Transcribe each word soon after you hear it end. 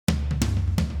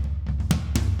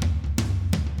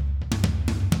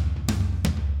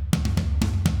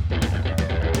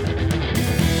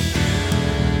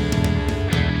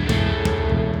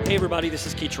everybody, this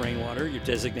is Keith Rainwater, your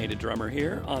designated drummer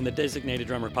here on the Designated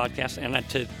Drummer podcast. And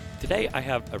today I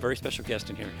have a very special guest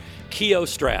in here, Keo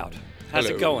Stroud. How's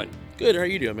Hello. it going? Good. How are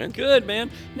you doing, man? Good, man.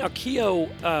 Now, Keo,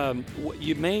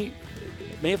 you may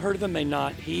have heard of him, may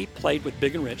not. He played with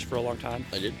Big and Rich for a long time.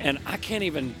 I did. And I can't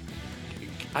even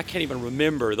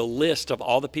remember the list of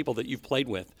all the people that you've played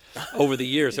with over the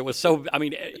years. It was so,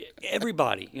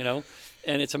 everybody,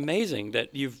 and it's amazing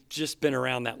that you've just been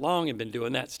around that long and been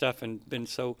doing that stuff and been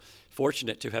so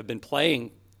fortunate to have been playing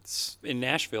in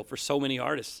Nashville for so many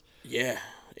artists. Yeah,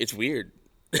 it's weird.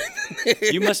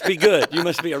 You must be good. You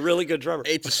must be a really good drummer.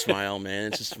 It's a smile, man.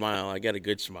 It's a smile. I got a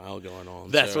good smile going on.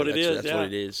 That's what it is, That's yeah. what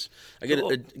it is. I got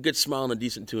Cool. a good smile and a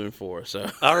decent 2 and 4. So.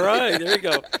 All right, there you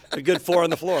go. A good 4 on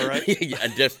the floor, right?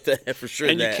 Yeah, for sure.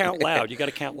 And that. you count loud. You got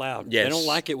to count loud. Yes. They don't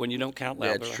like it when you don't count loud.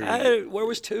 Yeah, They're true. like, hey, where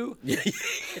was 2?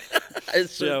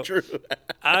 It's so true.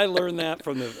 I learned that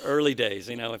from the early days.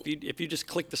 If you just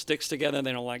click the sticks together,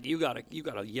 they don't like you. Gotta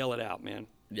yell it out, man.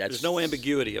 There's no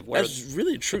ambiguity of where. That's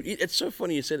really true. It's so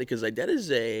funny you said it because that is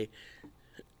a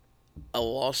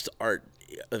lost art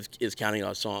is counting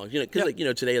off songs. Because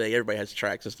today everybody has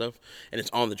tracks and stuff, and it's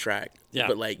on the track. Yeah.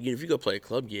 But if you go play a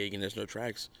club gig and there's no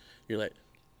tracks, you're like.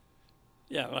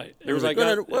 Yeah, right. Everybody's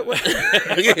Everybody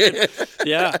like, got,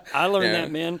 yeah, I learned Yeah.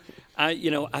 that, man.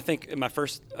 I think in my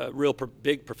first real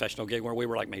big professional gig where we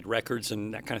were made records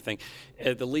and that kind of thing,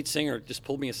 the lead singer just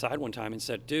pulled me aside one time and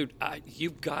said, "Dude,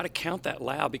 you've got to count that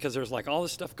loud because there's all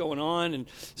this stuff going on, and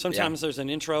sometimes there's an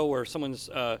intro where someone's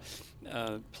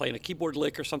playing a keyboard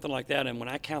lick or something like that, and when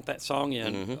I count that song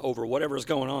in over whatever's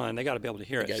going on, they got to be able to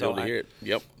hear it." You gotta be able to hear it.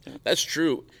 Yep, that's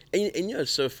true. And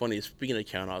it's so funny. Speaking of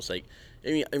count offs,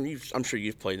 I'm sure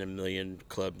you've played in a million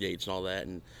club dates and all that,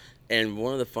 and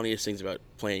one of the funniest things about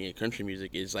playing in country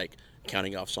music is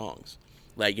counting off songs.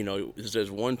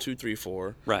 There's 1, 2, 3,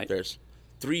 4. Right. There's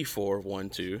 3, 4, 1,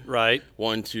 2. Right.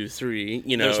 1, 2, 3.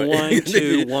 There's 1,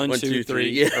 2, 1, 2, 3,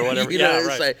 Yeah, or whatever.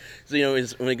 It's right.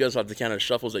 it's, when it goes off the count of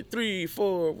shuffles, 3,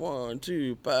 4, 1,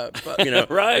 2, 5, 5.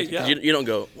 Right, yeah. You don't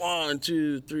go 1,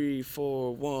 2, 3,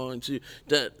 4, 1, 2.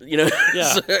 Yeah,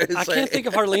 So I can't think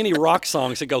of hardly any rock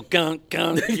songs that go gung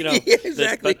gung. Yeah,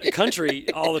 exactly. But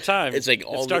country all the time. It's it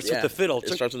starts with the fiddle. It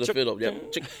starts with the fiddle. Yeah,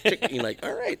 chick, chick. And you're like,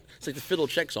 all right. It's like the fiddle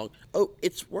check song. Oh,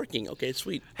 it's working. Okay,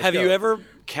 sweet. Let's Have go. you ever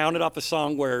counted off a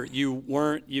song where you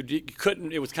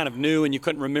couldn't? It was kind of new, and you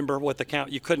couldn't remember what the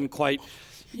count. You couldn't quite,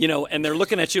 and they're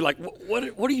looking at you like, what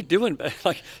are you doing?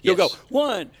 You'll go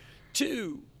 1,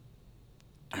 2,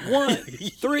 1,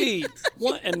 3,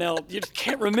 1, and you just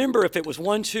can't remember if it was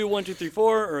 1, 2, 1, 2, 3,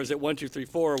 4, or is it 1, 2, 3,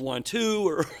 4, or 1, 2,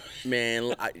 or.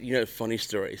 Man, funny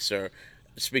story. So,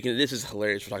 speaking of this is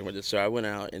hilarious. We're talking about this. So I went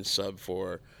out and subbed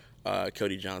for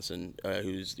Cody Johnson,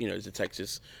 who's is a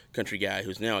Texas country guy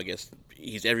who's now, I guess,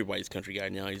 he's everybody's country guy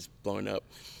now. He's blowing up,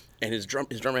 and his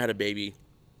drummer had a baby,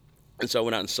 and so I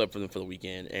went out and subbed for them for the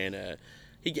weekend. And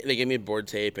they gave me a board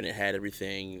tape, and it had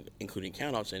everything, including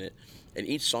count-offs in it. And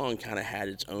each song kind of had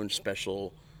its own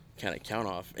special kind of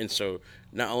count-off. And so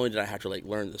not only did I have to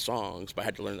learn the songs, but I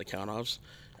had to learn the count-offs.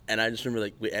 And I just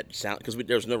remember at sound, because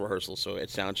there was no rehearsal, so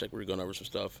at sound check we were going over some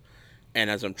stuff.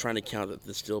 And as I'm trying to count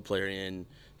the steel player in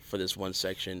for this one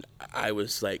section, I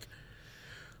was like,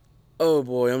 "Oh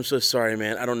boy, I'm so sorry,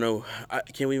 man. I don't know.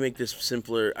 Can we make this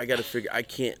simpler? I got to figure. I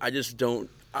can't. I just don't.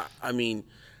 I mean."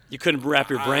 You couldn't wrap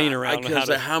your brain around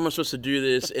how am I supposed to do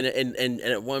this? And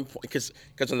at one point, because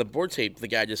on the board tape, the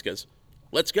guy just goes,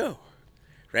 "Let's go,"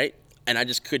 right? And I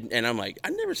just couldn't. And I'm like, I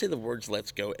never say the words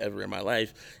 "let's go" ever in my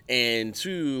life. And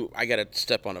 2, I got to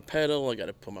step on a pedal. I got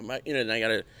to put my mic, and I got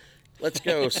to let's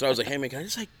go. So I was like, "Hey man, can I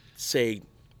just say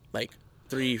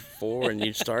 3, 4, and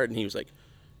you start?" And he was like,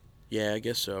 "Yeah, I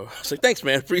guess so." I was like, "Thanks,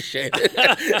 man. Appreciate it."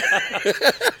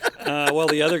 Well,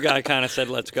 the other guy kind of said,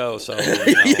 "Let's go." So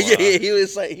yeah, he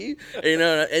was like,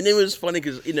 and it was funny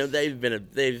because they've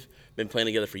been playing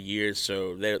together for years,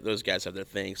 so those guys have their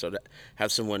thing. So to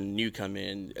have someone new come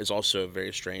in is also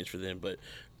very strange for them, but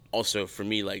also for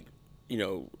me,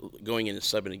 going in and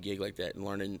subbing a gig like that and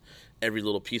learning every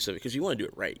little piece of it, because you want to do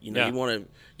it right. You want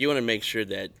to make sure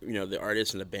that the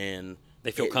artist and the band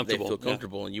they feel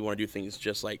comfortable. and you want to do things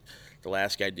just like the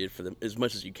last guy did for them as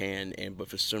much as you can. But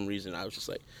for some reason, I was just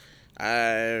like,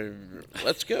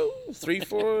 let's go 3,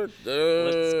 4.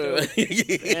 Let's go.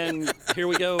 And here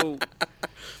we go.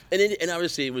 And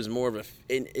obviously it was more of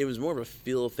a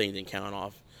feel thing than count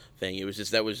off thing. It was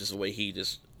just that was just the way he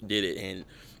just did it, and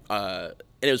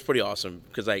it was pretty awesome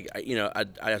because I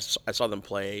saw them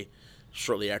play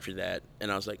shortly after that,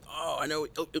 and I was like, oh, I know.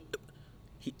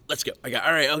 Let's go. All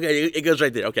right. Okay, it goes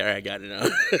right there. Okay, all right, I got it now.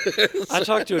 I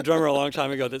talked to a drummer a long time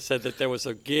ago that said that there was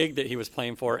a gig that he was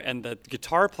playing for, and the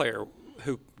guitar player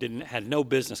who had no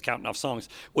business counting off songs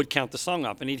would count the song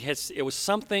off, and it was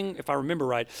something, if I remember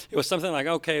right, it was something like,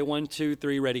 okay, 1, 2,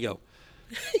 3, ready, go.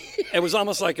 It was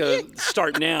almost like a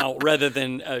start now rather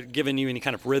than giving you any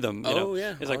kind of rhythm. You know?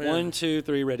 Yeah. It's like 1, 2,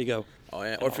 3, ready, go. Oh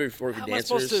yeah. Or if you work with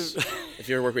dancers, if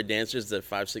you ever work with dancers, the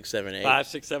 5, 6, 7, 8. 5,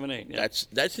 6, 7, 8. Yeah.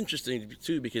 That's interesting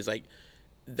too, because like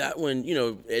that one, you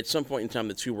know, at some point in time,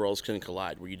 the two worlds can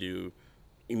collide where you do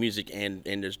music and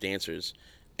there's dancers,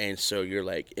 and so you're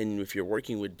like, and if you're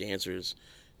working with dancers,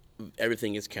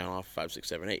 everything is count off 5, 6,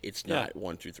 7, 8. It's not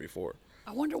 1, 2, 3, 4.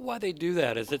 I wonder why they do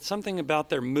that. Is it something about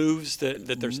their moves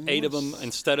that there's 8 of them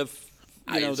instead of,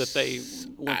 that they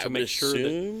want to make sure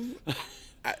that.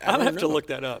 I'll have to look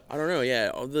that up. I don't know.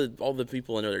 Yeah, all the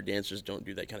people I know, their dancers don't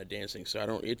do that kind of dancing, so I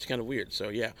don't. It's kind of weird. So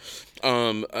yeah,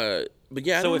 but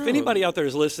yeah. So if anybody out there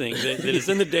is listening that is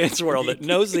in the dance world that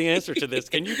knows the answer to this,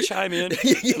 can you chime in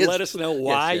and let us know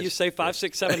why you say 5,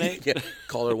 6, 7, 8? Yeah.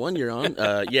 Caller 1, you're on.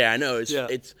 Yeah, I know.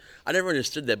 It's I never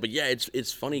understood that, but yeah,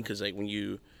 it's funny because like when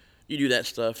you do that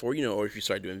stuff, or or if you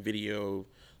start doing video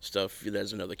stuff,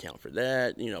 there's another count for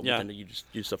that, but then you just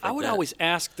do stuff like that. I would always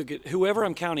ask whoever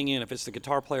I'm counting in, if it's the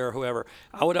guitar player or whoever,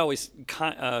 I would always,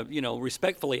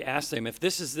 respectfully ask them if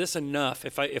this enough.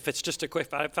 If it's just a quick,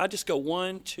 if I just go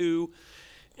 1, 2,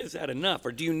 is that enough,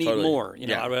 or do you need more?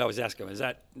 I would always ask them, is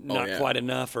that not quite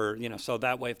enough, or so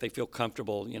that way if they feel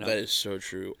comfortable, That is so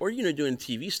true. Or doing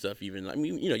TV stuff even. I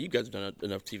mean, you guys have done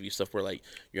enough TV stuff where like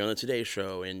you're on the Today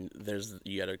Show and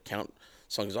you got to count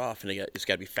songs off, and it's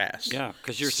got to be fast. Yeah,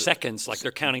 because you're seconds, like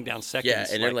they're counting down seconds.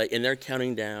 Yeah, and they're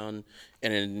counting down,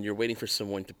 and then you're waiting for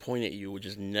someone to point at you, which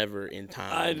is never in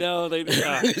time. I know they.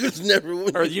 It's never.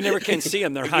 Or you never can see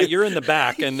them. They're high. You're in the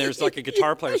back, and there's like a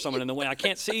guitar player, someone in the way. I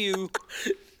can't see you.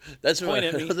 Those are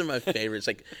my favorites.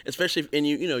 Like especially if, and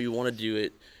you want to do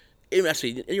it.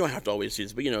 Actually, you don't have to always do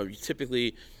this, but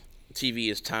typically,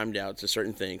 TV is timed out to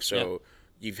certain things, so. Yeah.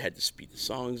 You've had to speed the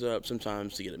songs up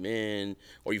sometimes to get them in,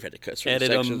 or you've had to cut certain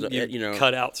sections. Edit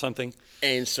cut out something.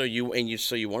 And so you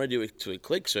want to do it to a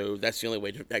click. So that's the only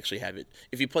way to actually have it.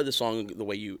 If you play the song the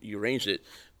way you arranged it,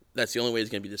 that's the only way it's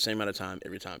going to be the same amount of time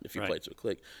every time if you play it to a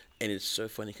click. And it's so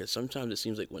funny because sometimes it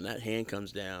seems like when that hand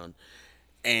comes down,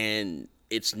 and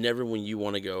it's never when you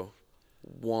want to go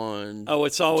 1. Oh,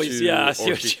 it's always 2, I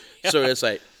see what you, So it's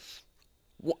like.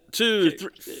 1, 2, 3,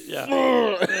 4.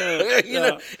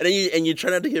 And you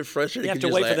try not to get frustrated. You have to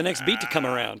wait for the next beat to come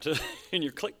around in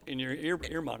your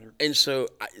ear monitor. And so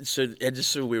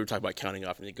we were talking about counting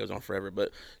off, and it goes on forever.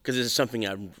 But because it's something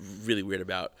I'm really weird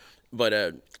about. But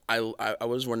I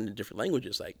was wondering in different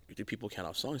languages, like do people count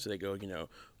off songs? Do they go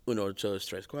uno, dos,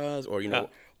 tres, cuatro,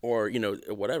 or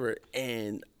whatever?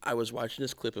 And I was watching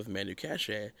this clip of Manu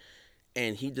Katché,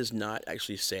 and he does not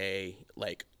actually say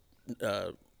like.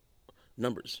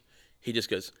 Numbers. He just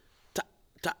goes ta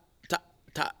ta ta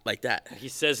ta like that. He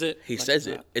says it. He says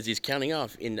it as he's counting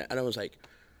off, and I was like,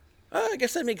 I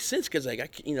guess that makes sense because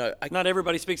like not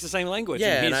everybody speaks the same language.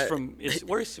 Yeah, and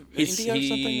where's India or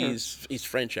something? He's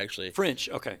French actually. French,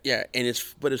 okay. Yeah, and it's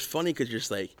funny because you're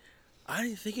just like, I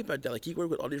didn't think about that. Like you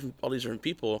work with all these different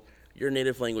people. Your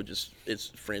native language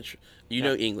is French. You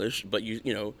know English, but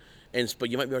but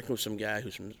you might be working with some guy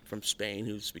who's from Spain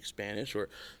who speaks Spanish or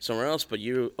somewhere else. But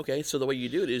so the way you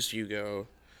do it is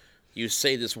you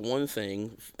say this one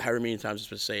thing, however many times you're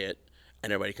supposed to say it,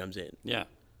 and everybody comes in. Yeah.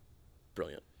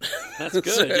 Brilliant. That's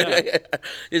good, yeah.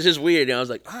 It's just weird. And I was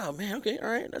like, oh, man, okay, all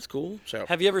right, that's cool. So,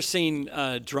 have you ever seen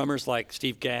drummers like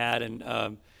Steve Gadd and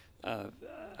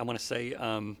I want to say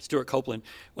Stuart Copeland,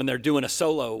 when they're doing a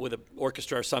solo with an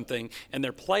orchestra or something, and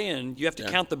they're playing, you have to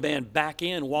count the band back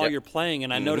in while you're playing,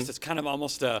 and I noticed it's kind of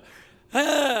almost you're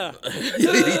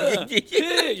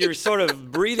sort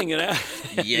of breathing it out.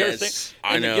 Yes, I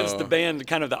know. And it gives the band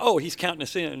kind of he's counting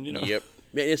us in, Yep.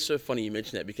 Man, it's so funny you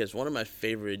mention that because one of my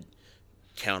favorite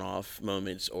count-off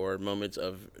moments or moments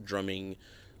of drumming,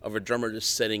 of a drummer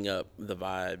just setting up the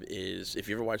vibe is, if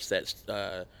you ever watched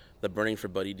that the Burning for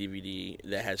Buddy DVD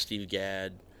that has Steve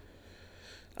Gadd.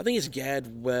 I think it's Gadd,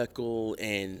 Weckl,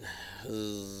 and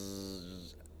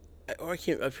I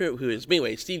forget who it is. But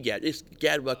anyway, Steve Gadd. It's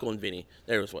Gadd, Weckl, and Vinny.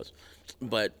 There it was.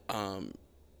 But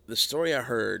the story I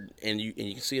heard, and you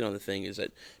can see it on the thing, is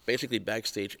that basically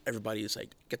backstage everybody is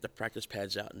like, get the practice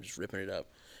pads out and just ripping it up.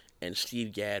 And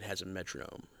Steve Gadd has a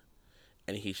metronome,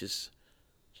 and he's just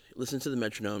listens to the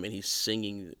metronome and he's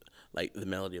singing like the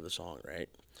melody of the song, right?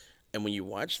 And when you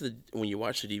watch the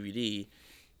DVD,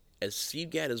 as Steve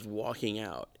Gadd is walking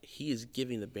out, he is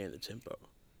giving the band the tempo.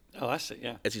 Oh, I see.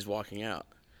 Yeah. As he's walking out,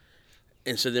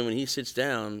 and so then when he sits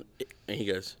down, and he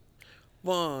goes,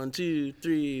 1, 2,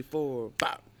 3, 4,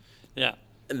 pop. Yeah.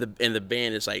 And the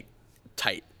band is like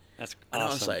tight. That's And I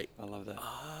was awesome. like, I love that.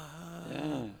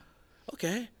 Yeah.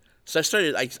 okay. So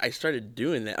I started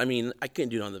doing that. I mean, I couldn't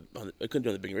do it I couldn't do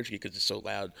it on the Big Rich because it's so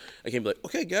loud. I can't be like,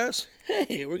 okay, guys,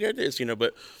 hey, we got this,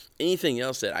 But anything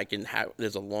else that I can have,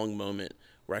 there's a long moment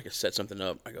where I can set something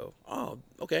up. I go, oh,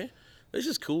 okay, this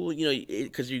is cool,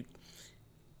 because you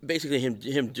basically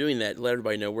him doing that let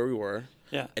everybody know where we were.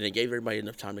 Yeah. And it gave everybody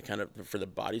enough time to kind of for the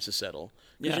bodies to settle.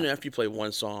 Because Yeah. after you play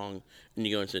one song and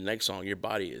you go into the next song, your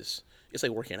body it's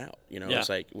like working out. Yeah. It's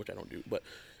like, which I don't do, but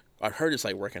I've heard it's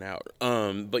like working out.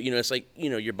 But it's like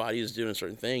your body is doing a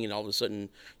certain thing, and all of a sudden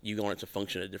you want it to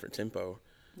function at a different tempo.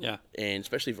 Yeah. And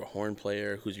especially for a horn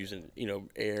player who's using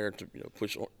air to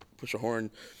push a horn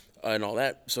and all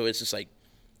that. So it's just like,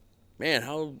 man,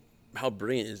 how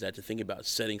brilliant is that to think about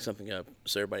setting something up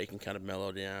so everybody can kind of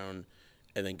mellow down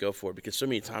and then go for it, because so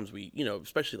many times we,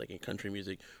 especially like in country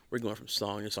music, we're going from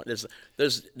song to song. There's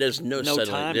no settling.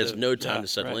 time There's to- no time yeah, to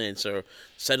settle right. in. So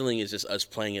settling is just us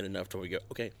playing it enough till we go,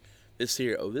 okay, this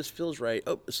here, oh, this feels right.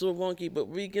 Oh, it's a little wonky, but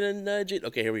we gonna nudge it.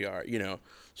 Okay, here we are.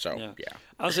 So yeah.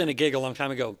 I was in a gig a long time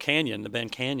ago, Canyon, the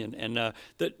band Canyon, and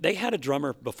they had a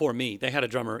drummer before me. They had a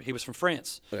drummer. He was from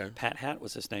France. Okay. Pat Hatt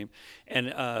was his name. And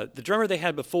the drummer they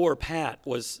had before Pat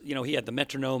was, he had the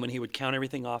metronome and he would count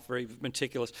everything off, very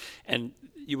meticulous, and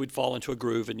you would fall into a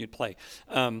groove and you'd play.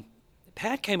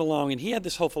 Pat came along and he had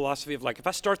this whole philosophy of like, if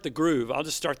I start the groove, I'll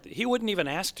just start. He wouldn't even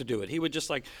ask to do it. He would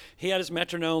just he had his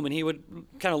metronome and he would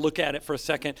kind of look at it for a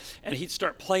second and he'd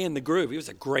start playing the groove. He was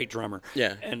a great drummer.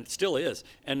 Yeah. And still is.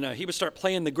 And he would start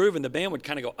playing the groove and the band would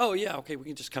kind of go, oh yeah, okay, we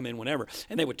can just come in whenever.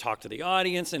 And they would talk to the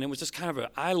audience, and it was just kind of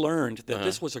I learned that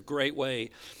this was a great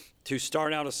way to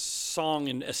start out a song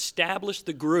and establish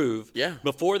the groove Yeah.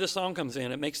 before the song comes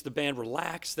in. It makes the band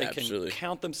relax. They Absolutely. can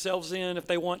count themselves in if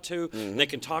they want to. They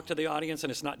can talk to the audience,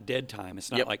 and it's not dead time. It's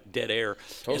not Yep. like dead air.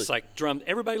 Totally. It's like drum.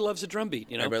 Everybody loves a drum beat,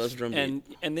 Everybody loves a drum beat.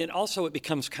 And then also it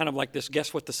becomes kind of like this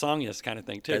guess what the song is kind of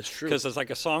thing too. That's true. Because there's like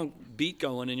a song beat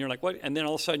going, and you're like, what? And then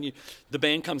all of a sudden the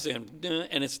band comes in,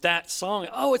 and it's that song.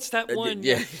 Oh, it's that one.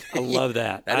 yeah. I love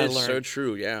that. That I is learned. so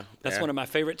true. Yeah. That's one of my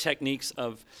favorite techniques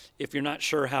of if you're not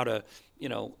sure how to,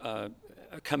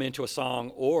 come into a song,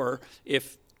 or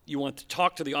if you want to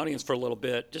talk to the audience for a little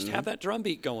bit, just have that drum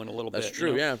beat going a little That's bit.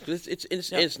 true. Yeah.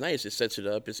 It's nice. It sets it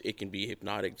up. It can be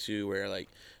hypnotic too, where like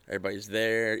everybody's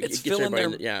there. It's It gets filling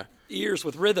everybody their in ears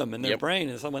with rhythm and their Yep. brain.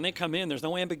 And so when they come in, there's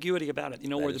no ambiguity about it. You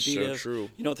know where the is beat so is. true.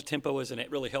 You know what the tempo is, and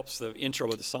it really helps the intro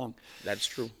of the song. That's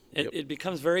true. It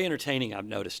becomes very entertaining, I've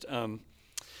noticed.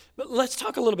 But let's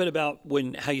talk a little bit about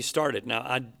how you started. Now,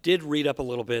 I did read up a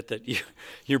little bit that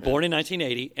you're born in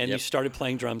 1980 and you Yep. started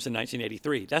playing drums in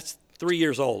 1983. That's 3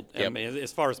 years old, I Yep. mean,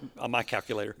 as far as on my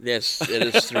calculator. Yes,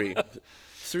 it is three.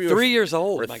 3 years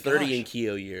old, Or my 30 gosh. in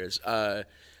Keo years.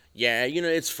 Yeah,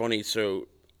 it's funny. So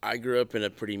I grew up in a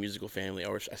pretty musical family,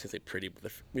 or I should say pretty, but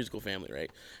a musical family,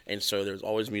 right? And so there was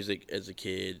always music as a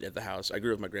kid at the house. I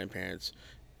grew up with my grandparents.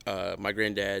 My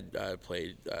granddad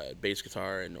played bass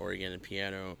guitar and organ and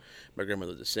piano. My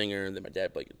grandmother was a singer, and then my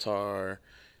dad played guitar.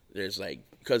 There's like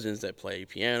cousins that play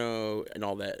piano and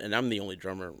all that, and I'm the only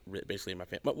drummer basically in my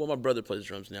family. Well, my brother plays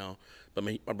drums now, but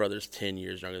my brother's 10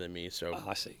 years younger than me. So, Oh,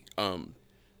 I see.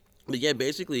 but yeah,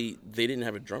 basically they didn't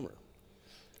have a drummer,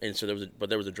 and so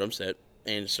there was a drum set,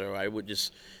 and so I would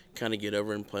just kind of get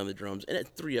over and play on the drums. And at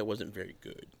 3, I wasn't very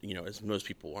good, as most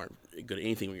people aren't good at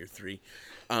anything when you're 3.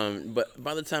 But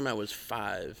by the time I was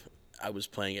 5, I was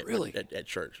playing at Really? at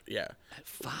church. Yeah. At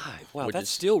 5. Wow, Which that's is-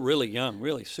 still really young,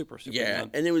 really super Yeah,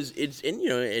 young. and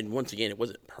and once again, it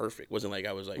wasn't perfect. It wasn't like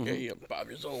I was like, hey, I'm 5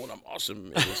 years old, I'm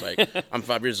awesome. It was like, I'm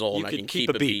 5 years old, You and I could can keep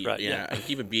keep a beat, right, Yeah, yeah. I can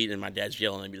keep a beat, and my dad's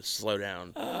yelling at me to slow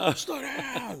down. Slow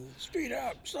down, speed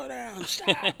up, slow down,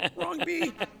 stop, wrong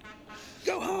beat,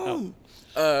 go home.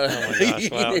 Oh my gosh,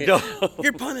 wow. Go.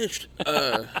 You're punished.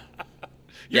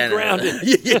 You're grounded.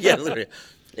 yeah, literally.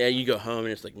 Yeah, you go home, and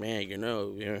it's like, man,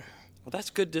 yeah. Well, that's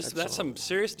good. That's some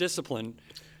serious discipline.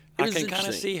 I was can kind of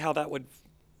interesting. see how that would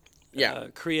Yeah.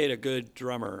 create a good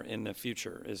drummer in the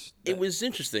future. It was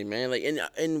interesting, man. Like,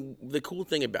 and the cool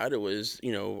thing about it was,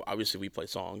 obviously we play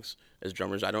songs as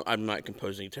drummers. I'm not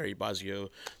composing Terry Bozzio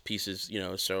pieces,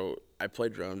 so I play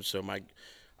drums. So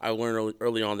I learned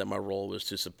early on that my role was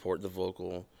to support the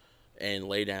vocal and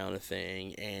lay down a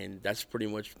thing, and that's pretty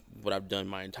much what I've done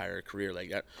my entire career.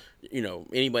 Like that,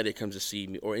 anybody that comes to see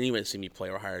me or anyone that see me play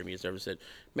or hired me has ever said,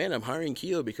 "Man, I'm hiring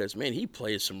Keo because man, he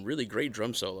plays some really great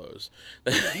drum solos."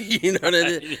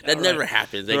 That never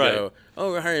happens. They Right. go,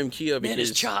 "Oh, we're hiring Keo because Man,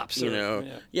 his chops are-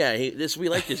 we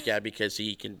like this guy because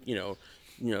he can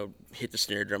hit the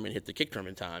snare drum and hit the kick drum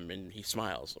in time, and he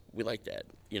smiles. We like that,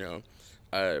 we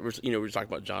were talking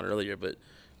about John earlier, but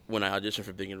when I auditioned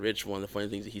for Big and Rich, one of the funny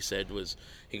things that he said was,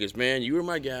 he goes, "Man, you were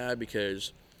my guy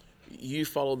because you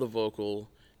followed the vocal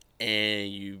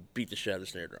and you beat the shit out of the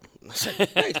snare drum." I said,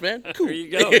 "Thanks, man. Cool." There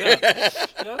you go. Yeah.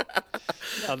 Yeah.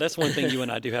 Now, that's one thing you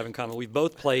and I do have in common. We've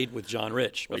both played with John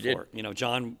Rich before. We did. You know,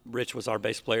 John Rich was our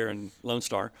bass player in Lone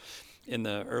Star in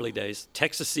the early days.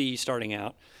 Texas C starting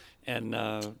out, and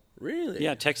Really?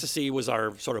 yeah, Texas C was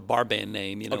our sort of bar band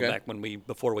name. You know, Okay. back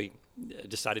before we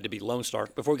decided to be Lone Star,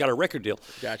 before we got a record deal.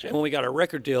 Gotcha. And when we got our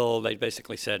record deal, they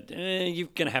basically said, "You're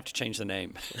gonna have to change the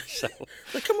name." So.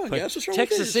 Like, come on, But guys, what's wrong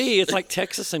Texas with this? C, it's like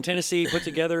Texas and Tennessee put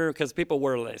together because people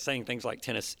were like, saying things like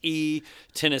Tennessee,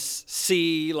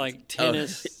 Tennessee, like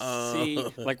Tennessee,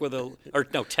 like with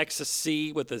Texas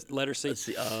C with the letter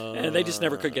C. And they just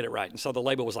never could get it right. And so the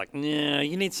label was like, "Nah,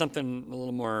 you need something a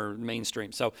little more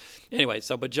mainstream." So anyway,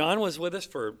 but John was with us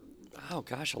for, oh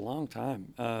gosh, a long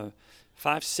time.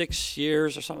 5-6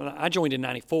 years or something. I joined in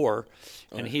 '94,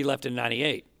 and he left in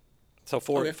 '98. So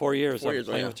 4 years. 4 years, of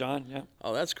playing yeah. with John. Yeah,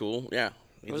 Oh, that's cool. Yeah.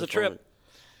 It was a trip.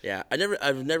 Yeah,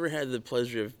 I've never had the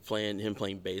pleasure of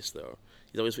playing bass though.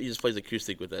 He just plays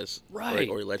acoustic with us, right.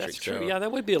 Or electric. That's true. So, yeah,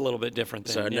 that would be a little bit different.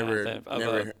 Than, so I yeah,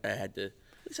 never I had to. At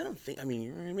least I don't think. I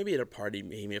mean, maybe at a party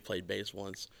he may have played bass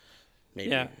once.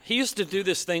 Maybe. Yeah, he used to do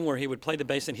this thing where he would play the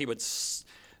bass and he would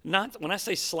not, when I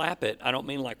say slap it, I don't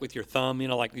mean like with your thumb, you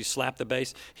know, like you slap the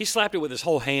bass. He slapped it with his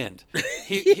whole hand.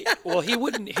 He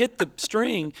wouldn't hit the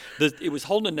string. It was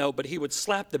holding a note, but he would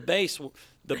slap the bass,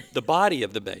 the body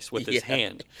of the bass with his Yeah.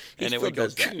 hand, He and it still would go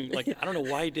does that. like, I don't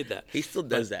know why he did that. He still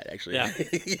does that actually. Yeah,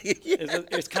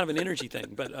 it's kind of an energy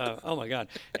thing, but oh my God!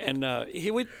 And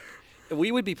we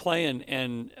would be playing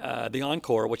and the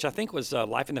encore, which I think was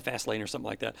Life in the Fast Lane or something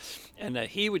like that, and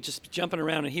he would just be jumping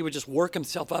around and he would just work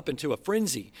himself up into a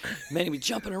frenzy. Man, he'd be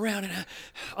jumping around and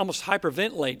almost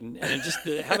hyperventilating and just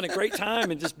having a great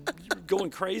time and just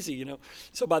going crazy, you know.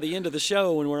 So by the end of the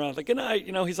show, when we're on like, "Good night,"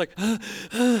 you know, he's like,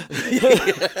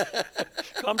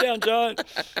 "Calm down, John."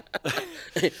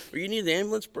 You need the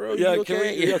ambulance, bro? Yeah, you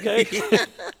okay? you okay?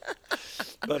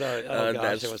 But oh gosh,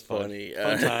 that's it was funny.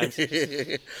 Fun times.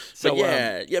 So But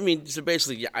yeah, I mean, so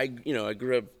basically, I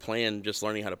grew up playing, just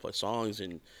learning how to play songs,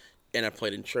 and I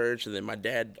played in church, and then my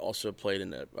dad also played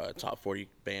in a top 40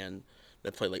 band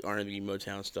that played like R&B,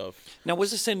 Motown stuff. now, was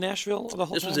this in Nashville the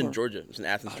whole This time? was in or- Georgia. It was in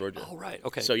Athens, Georgia. Oh, right.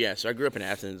 Okay. So yeah, so I grew up in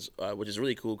Athens, which is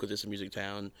really cool because it's a music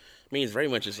town. I mean, it's very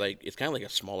much it's kind of like a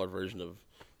smaller version of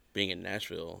being in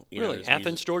Nashville. You know, really, there's Athens,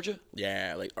 music- Georgia?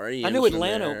 Yeah, like REM. I knew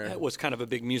Atlanta was kind of a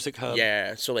big music hub.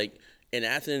 Yeah, so like in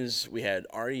Athens, we had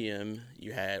REM,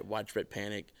 you had Widespread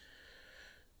Panic,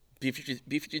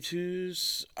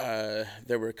 B-52s.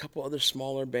 There were a couple other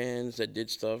smaller bands that did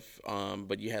stuff,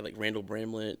 but you had like Randall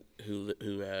Bramlett, who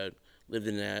lived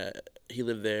in that. He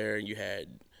lived there. You had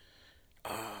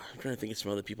I'm trying to think of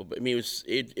some other people, but I mean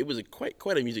it was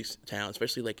quite a music town,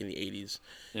 especially like in the 80s.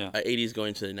 Yeah. 80s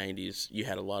going to the 90s, you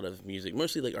had a lot of music,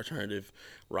 mostly like alternative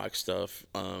rock stuff.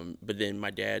 But then my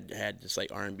dad had this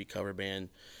like R&B cover band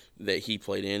that he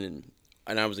played in,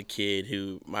 and I was a kid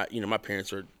who my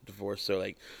parents were divorced, so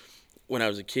like when I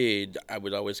was a kid, I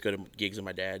would always go to gigs with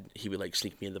my dad. He would like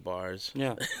sneak me in the bars.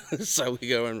 Yeah. So we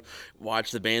go and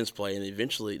watch the bands play, and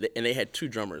eventually, and they had two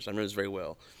drummers. I remember this very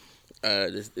well.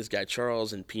 This guy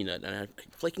Charles and Peanut, and I'm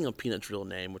flaking on Peanut's real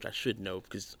name, which I should know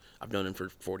because I've known him for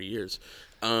 40 years.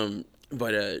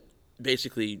 But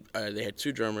basically, they had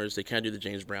two drummers. They kind of do the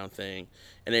James Brown thing,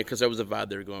 and then because that was the vibe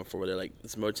they were going for, where they're like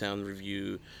this Motown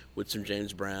review with some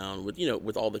James Brown,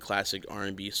 with all the classic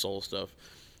R&B soul stuff.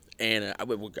 And I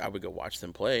would go watch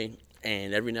them play,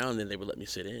 and every now and then they would let me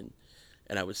sit in,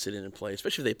 and I would sit in and play,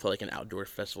 especially if they play like an outdoor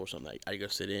festival or something. I'd go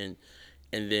sit in,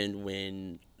 and then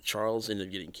when Charles ended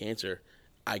up getting cancer,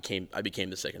 I became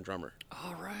the second drummer.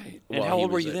 All right. And while how he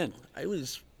old were was you there. then? I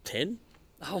was 10.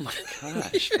 Oh my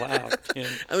gosh! Wow. 10.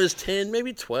 I was 10,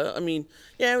 maybe 12. I mean,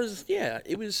 I was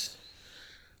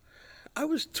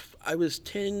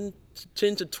 10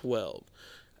 to 12.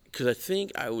 Because I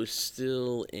think I was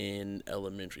still in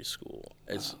elementary school.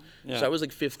 yeah. So I was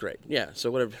like fifth grade. Yeah,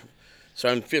 so whatever. So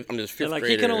I'm just And fifth like grader.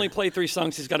 he can only play 3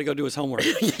 songs. He's got to go do his homework.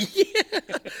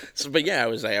 So, but yeah, I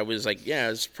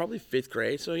was probably fifth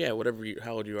grade. So yeah,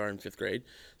 how old you are in fifth grade.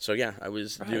 So yeah, I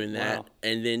was doing that. Wow.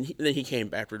 And then he came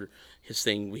back for his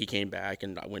thing. He came back,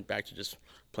 and I went back to just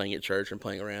playing at church and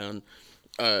playing around.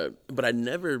 But I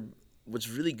never, what's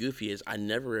really goofy is I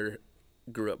never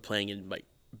grew up playing in like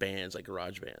bands, like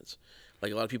garage bands.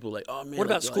 Like a lot of people are like, oh man. What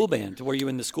about like, school band? Were you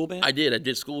in the school band? I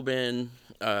did school band.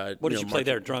 What did you play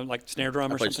there? Drum, like snare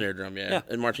drum or I played something? snare drum, yeah, Yeah.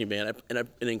 and marching band. And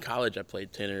in college, I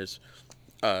played tenors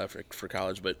for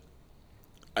college. But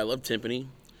I love timpani,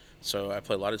 so I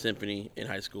played a lot of timpani in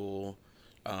high school.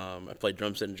 I played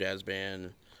drum set in jazz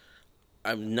band.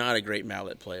 I'm not a great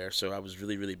mallet player, so I was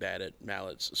really, really bad at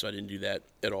mallets. So I didn't do that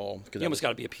at all. You almost got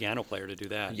to be a piano player to do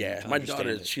that. Yeah, to my understand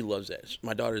daughter, it. she loves that.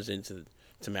 My daughter's into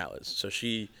mallets, so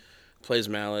she plays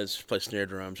mallets, she plays snare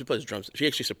drums, she plays drums. She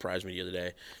actually surprised me the other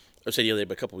day. I said the other day,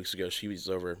 but a couple weeks ago, she was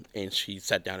over and she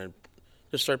sat down and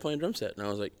just started playing drum set, and I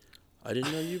was like, I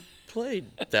didn't know you played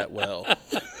that well.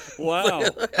 Wow.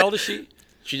 How old is she?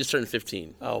 She just turned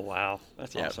 15. Oh, wow.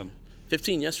 That's Yeah. awesome.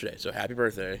 15 yesterday, so happy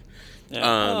birthday.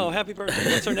 Yeah. Happy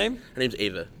birthday. What's her name? Her name's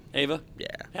Ava. Ava? Yeah.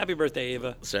 Happy birthday,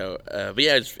 Ava. So, but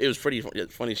yeah, it was pretty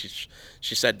funny.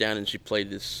 She sat down and she played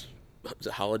this. Was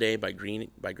it Holiday by Green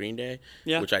Day?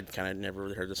 Yeah. Which I'd kind of never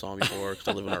really heard the song before because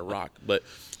I live in a rock. But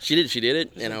she did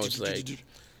it, and I was like,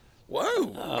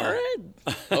 "Whoa, all right.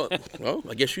 Oh, well,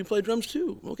 I guess you play drums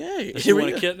too. Okay." Does she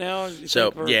want a kit now? you So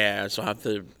think, or- yeah, so I have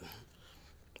to.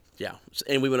 Yeah,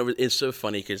 and we went over. It's so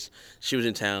funny because she was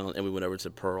in town, and we went over to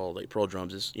Pearl. Like Pearl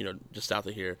Drums is just south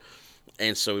of here,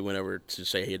 and so we went over to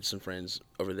say hey to some friends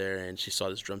over there, and she saw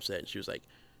this drum set, and she was like,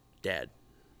 "Dad,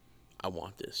 I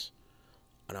want this,"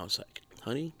 and I was like,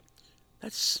 "Honey,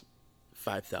 that's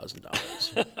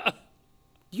 $5,000.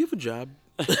 You have a job.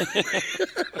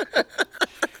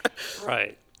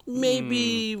 Right.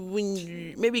 Maybe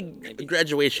maybe a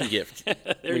graduation gift."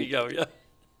 There you go. Yeah.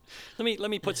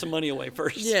 Let me put some money away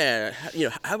first. Yeah,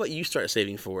 how about you start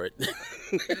saving for it?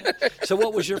 So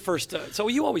what was your first? So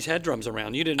you always had drums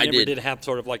around. You I never did. have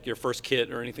sort of like your first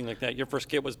kit or anything like that. Your first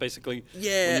kit was basically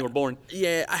Yeah. when you were born.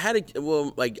 Yeah, I had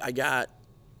I got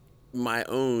my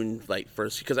own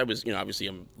first because I was obviously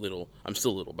I'm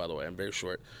still little, by the way. I'm very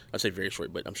short. I say very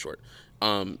short, but I'm short.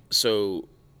 So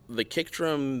the kick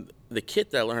drum, the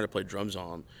kit that I learned how to play drums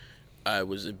on,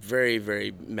 was a very,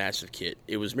 very massive kit.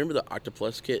 It was, remember the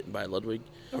Octopus kit by Ludwig?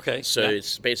 Okay. So yeah.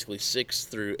 it's basically 6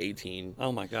 through 18,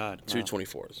 Oh my God. two Wow.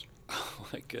 24s. Oh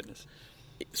my goodness.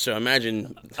 So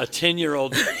imagine, A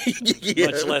 10-year-old, yeah.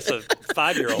 much less a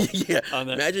 5-year-old. Yeah, On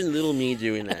that. imagine little me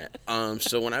doing that.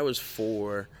 So when I was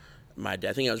 4, I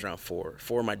think I was around 4.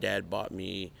 My dad bought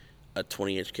me a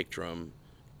 20-inch kick drum,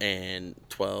 and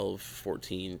 12,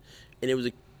 14,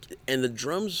 and and the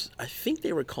drums, I think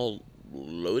they were called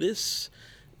Lotus.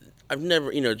 I've never,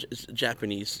 it's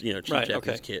Japanese, cheap Right, Japanese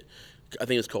okay. kit. I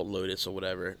think it's called Lotus or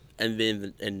whatever. And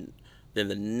then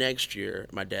the next year,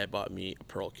 my dad bought me a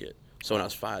Pearl kit. So when I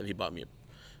was 5, he bought me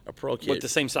a Pearl kit. With the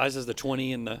same size as the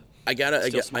 20 and the. I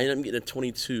Still small. ended up getting a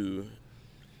 22,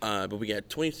 but we got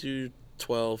 22,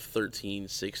 12, 13,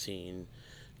 16,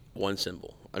 one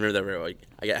cymbal. I remember that very well.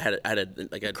 I had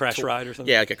a Crash ride or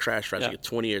something? Yeah, like a crash ride, Yeah. like a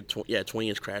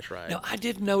 20-inch crash ride. Now, I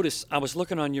did notice, I was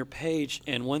looking on your page,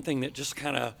 and one thing that just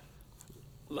kind of,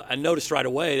 I noticed right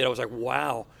away that I was like,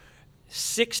 wow,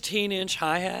 16-inch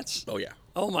hi-hats? Oh yeah.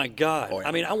 Oh my God! Oh, yeah.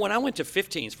 I mean, when I went to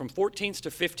 15s, from 14s to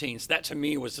 15s, that to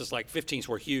me was just like 15s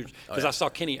were huge because yeah. I saw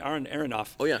Kenny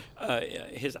Aronoff. Oh, yeah.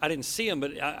 I didn't see him,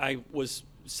 but I was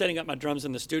setting up my drums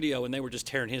in the studio, and they were just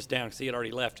tearing his down because he had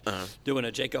already left, doing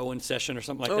a Jake Owen session or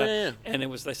something like Oh, that. yeah, yeah.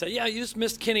 And they said, yeah, you just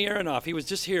missed Kenny Aronoff. He was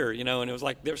just here, and it was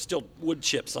like there were still wood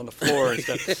chips on the floor and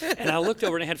stuff. And I looked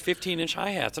over and it had 15-inch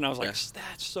hi-hats, and I was like,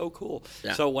 that's so cool.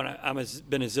 Yeah. So when I'm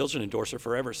been a Zildjian endorser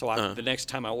forever, so the next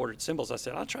time I ordered cymbals, I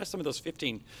said, I'll try some of those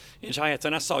 15-inch hi-hats,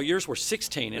 and I saw yours were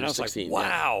 16, and I was 16, like, yeah.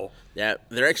 wow. Yeah,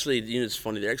 they're actually, it's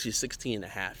funny, they're actually 16 and a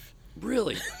half.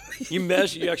 Really? You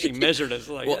actually measured it.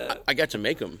 Like, Well, I got to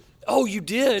make them. oh, you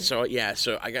did? So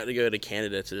I got to go to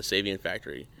Canada to the Sabian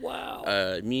factory.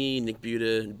 Wow. Me, Nick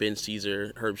Buda, Ben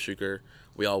Caesar, Herb Schuker,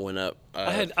 we all went up.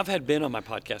 I've had Ben on my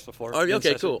podcast before. Oh, Ben okay,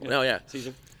 Cesar, cool. Oh, yeah.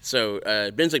 Caesar. So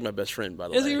Ben's like my best friend, by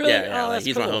the Is way. he really? Yeah, Oh, that's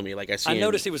he's cool. my homie. Like I see I him.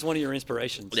 noticed he was one of your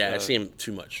inspirations. Yeah, I so- see him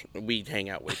too much. We hang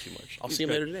out way too much. I'll He's see him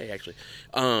good. later today, actually.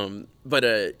 But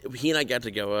he and I got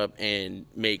to go up and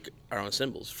make our own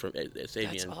cymbals from at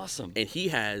Sabian. That's awesome. And he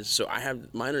has, so I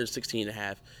have, mine are 16 and a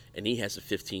half, and he has a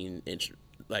 15-inch,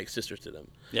 sisters to them.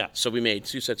 Yeah. So we made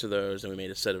 2 sets of those, and we made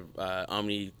a set of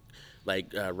Omni,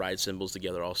 ride cymbals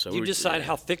together also. Do you decide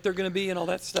how thick they're going to be and all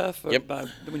that stuff? Or Yep.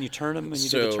 When you turn them and you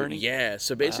do the turning? Yeah,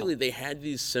 so basically they had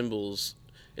these cymbals.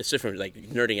 It's different, like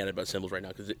nerding out about cymbals right now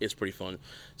because it's pretty fun.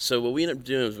 So what we ended up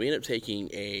doing is we ended up taking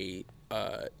a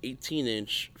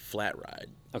 18-inch flat ride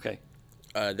Okay.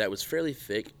 that was fairly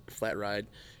thick, flat ride,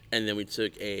 and then we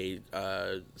took a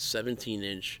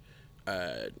 17-inch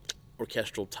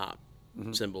orchestral top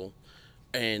cymbal.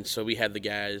 And so we had the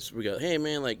guys, we go, hey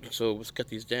man, so let's cut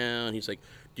these down. He's like,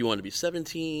 do you want to be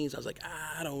 17s? I was like,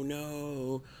 I don't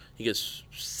know. He goes,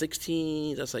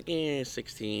 16s? I was like,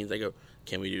 16s. I go,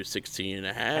 can we do 16 and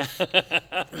a half?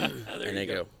 And they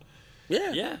go,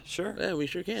 Yeah. Yeah, sure. Yeah, we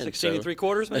sure can. 16 and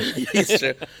 3/4, maybe? Yes,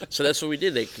 sir. So that's what we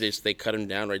did. They cut them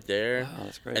down right there. Wow,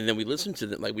 that's great. And then we listened to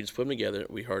them. Like, we just put them together.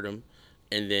 We heard them.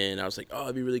 And then I was like, oh,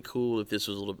 it'd be really cool if this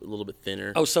was a little bit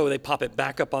thinner. Oh, so they pop it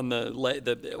back up on the lathe.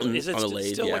 Is it on the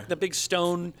lathe, still yeah. like the big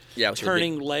stone Yeah, with the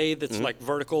turning lathe that's like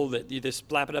vertical that you just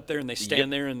slap it up there and they stand Yep.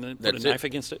 there and then put That's a it. knife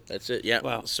against it? That's it. Yeah.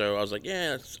 Wow. So I was like,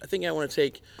 yeah, I think I want to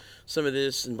take some of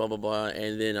this and blah blah blah.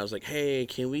 And then I was like, hey,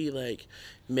 can we like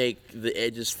make the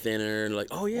edges thinner? And like,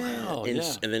 oh yeah. Wow, and,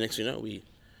 yeah. and then next thing you know, we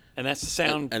And that's the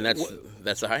sound. and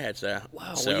that's the hi-hats.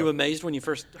 Wow. So, Were you amazed when you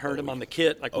first heard them on the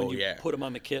kit? Like when Oh, you yeah. put them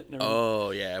on the kit and everything?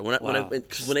 Oh yeah. Wow.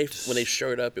 When they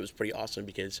showed up, it was pretty awesome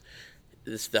because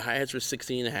the hi-hats were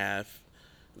 16 and a half,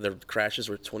 the crashes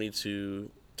were 22,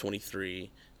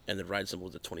 23, and the ride cymbal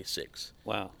was a 26.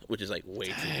 Wow. Which is like way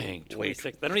Dang, too way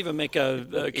 26. They don't even make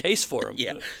a case for them.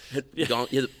 Yeah,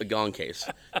 a gong case.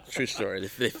 True story. They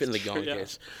fit in the gong yeah.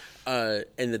 case.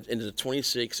 And the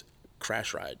 26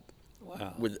 crash ride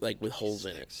Wow. with holes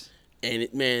in it. And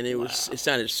it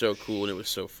sounded so cool and it was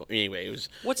so fun. Anyway, it was.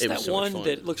 What's it that was so much one fun.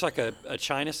 that looks like a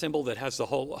China symbol that has the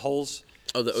holes?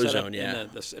 Oh, the set up ozone. Yeah,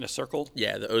 in a circle.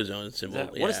 yeah, the ozone symbol.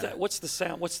 What is that? What's the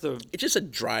sound? What's the? It's just a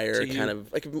drier you- kind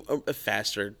of like a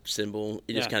faster symbol.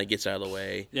 It just Yeah. kind of gets out of the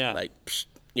way. Yeah. Like psst,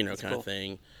 kind cool. of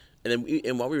thing. And then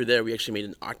and while we were there, we actually made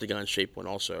an octagon shaped one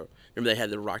also. Remember they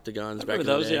had the roctagons back in Remember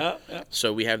the those? day? Yeah.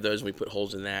 So we have those and we put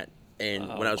holes in that. And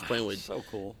when I was wow, playing with, so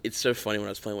cool. It's so funny when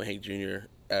I was playing with Hank Jr.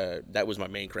 That was my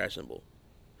main crash symbol.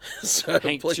 So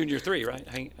Hank Junior 3, right?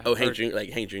 Hank Jr.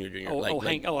 Like Hank Jr. Jr.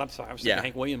 Hank. Oh, I'm sorry. I was thinking Yeah.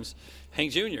 Hank Williams.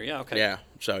 Hank Jr. Yeah. Okay. Yeah.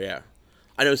 So yeah,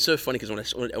 I know it's so funny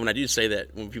because when I do say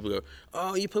that, when people go,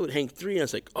 "Oh, you play with Hank 3," I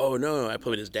was like, "Oh no, I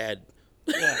play with his dad."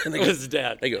 Yeah. And It they go- was his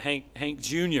dad. they go, Hank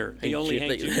Jr. The only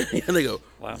Hank Jr. And they go,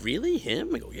 Wow. "Really,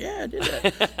 him?" I go, "Yeah, I did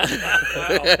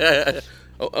that."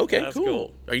 Oh, okay, That's cool.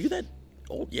 cool. Are you that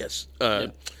old? Yes.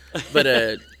 But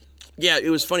yeah, it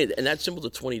was funny, and that symbol's a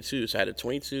 22. So I had a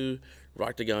 22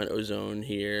 Roctagon Ozone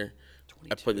here.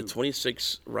 I put the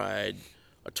 26 ride,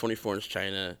 a 24-inch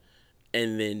China,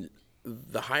 and then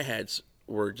the hi hats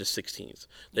were just 16s.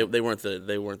 They weren't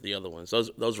the other ones.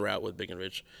 Those were out with Big and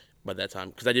Rich by that time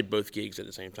because I did both gigs at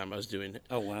the same time. I was doing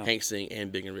Oh, wow. Hank's thing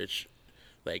and Big and Rich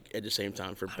like at the same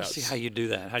time for I about. see how you do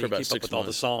that. How do you about keep up 6 with all the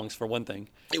months. songs for one thing?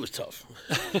 It was tough.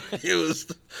 It was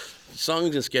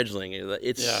songs and scheduling.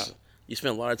 It's Yeah. You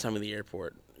spend a lot of time in the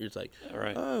airport. You're just like, All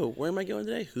right. oh, where am I going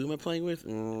today? Who am I playing with?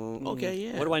 Okay,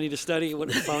 yeah. What do I need to study?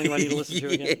 What song do I need to listen to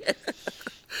again?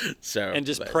 So And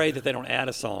just but- pray that they don't add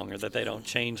a song or that they don't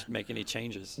make any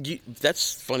changes.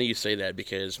 That's funny you say that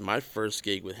because my first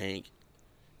gig with Hank,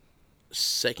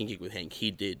 second gig with Hank, he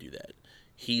did do that.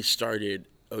 He started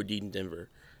OD in Denver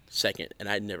second, and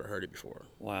I'd never heard it before.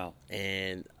 Wow.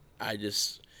 And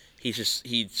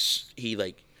he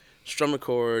like strummed a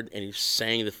chord and he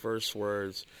sang the first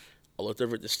words. I looked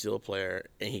over at the steel player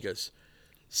and he goes,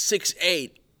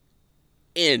 6/8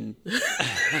 in.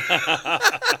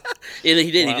 And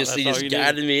he did. Wow, he that's just all you did.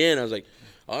 guided me in. I was like,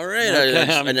 all right.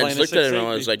 Okay, I I'm and I playing just a looked at him and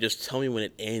 6/8. I was like, just tell me when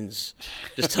it ends.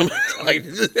 Just tell me. Like,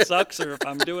 Sucks or if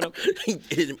I'm doing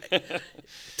it.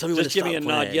 tell me when to Just give me stop a nod,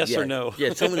 playing. yes or Yeah. no. Yeah,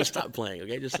 tell me to stop playing.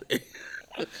 Okay, just.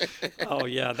 Oh,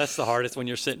 yeah. That's the hardest when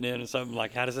you're sitting in and something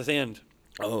like, how does this end?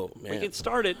 Oh We man. can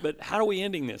start it, but how are we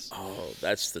ending this? Oh,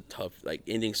 that's the tough. Like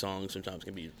ending songs sometimes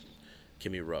can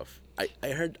be rough. I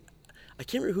heard, I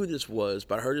can't remember who this was,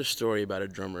 but I heard a story about a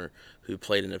drummer who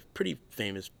played in a pretty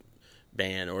famous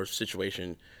band or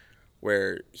situation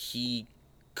where he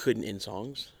couldn't end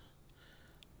songs,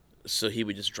 so he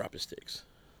would just drop his sticks.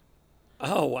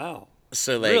 Oh, wow.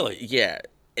 So like, Really? yeah,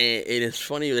 and it's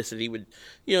funny. They said he would,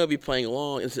 be playing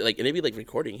along, and so, like, and they'd be like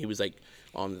recording. He was like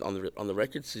on the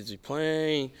records, he's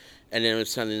playing, and then it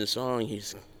was sounding the song.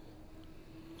 He's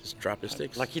just drop his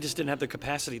sticks. Like he just didn't have the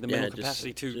capacity, the mental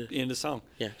capacity to end a song.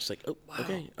 Yeah, just like, oh,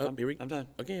 okay, oh, I'm done.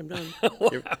 Okay, I'm done.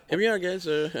 Here we are, guys.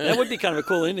 That would be kind of a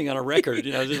cool ending on a record,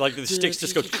 just like the sticks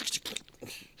just go.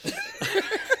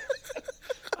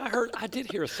 I did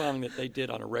hear a song that they did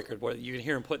on a record where you can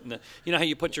hear them putting how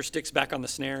you put your sticks back on the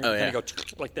snare and Oh, kind yeah. of go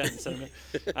like that instead of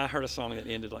I heard a song that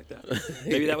ended like that.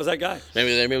 Maybe that was that guy.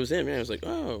 Maybe it was him. Yeah, I was like,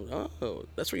 oh,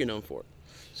 that's what you're known for.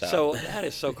 So that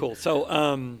is so cool.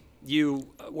 So you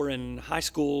were in high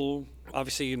school,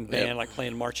 obviously in band, Yep. like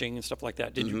playing marching and stuff like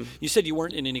that. Did you? You said you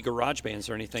weren't in any garage bands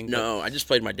or anything. but- No, I just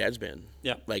played my dad's band.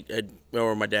 Yeah. Like,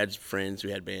 or my dad's friends who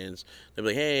had bands. They'd be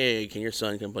like, hey, can your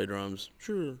son come play drums?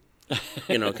 Sure.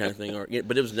 Kind of thing.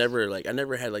 But it was never like, I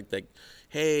never had like,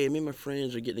 hey, me and my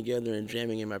friends are getting together and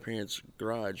jamming in my parents'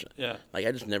 garage. Yeah. Like,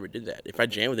 I just never did that. If I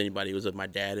jammed with anybody, it was with my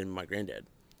dad and my granddad.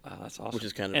 Wow, that's awesome. which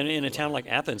is kind of and in a town like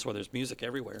Athens where there's music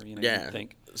everywhere, you yeah.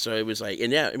 think. So it was like,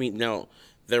 and yeah, I mean, no,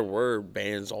 there were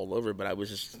bands all over, but I was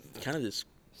just kind of this.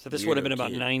 So this would have been weirdo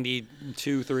about kid.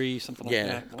 92, 3, something like Yeah,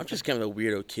 that. I'm just kind of a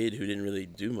weirdo kid who didn't really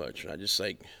do much. I just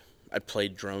like, I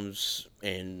played drums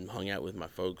and hung out with my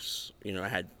folks.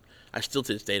 I still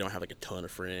to this day don't have like a ton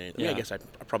of friends. I mean, I Yeah. guess I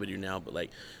probably do now, but like,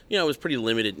 I was pretty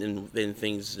limited in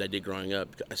things that I did growing up.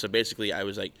 So basically, I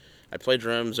was like, I play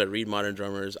drums, I read Modern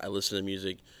Drummers, I listen to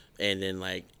music, and then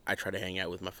like I try to hang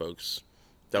out with my folks.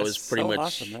 That That's was pretty so much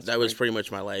awesome. That's that was great. pretty much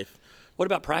my life. What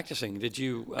about practicing? Did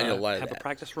you I did a lot of have a that.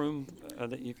 practice room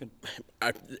that you could?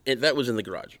 That was in the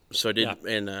garage. So I did,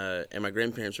 Yeah. and my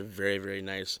grandparents were very, very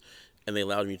nice, and they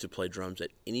allowed me to play drums at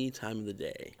any time of the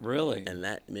day. Really? And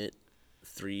that meant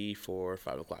 3, 4,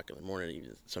 5 o'clock in the morning,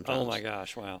 even sometimes. Oh my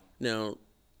gosh! Wow. Now,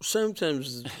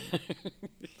 sometimes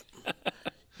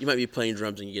you might be playing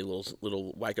drums and you get a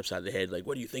little whack upside the head, like,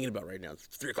 "What are you thinking about right now? It's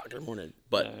 3 o'clock in the morning."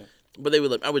 But they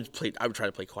would I would try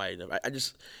to play quiet enough.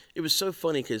 It was so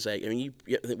funny because like, I mean,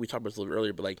 I think we talked about this a little bit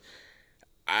earlier, but like,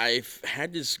 I've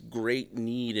had this great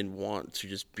need and want to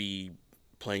just be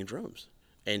playing drums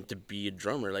and to be a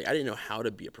drummer. Like, I didn't know how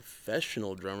to be a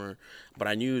professional drummer, but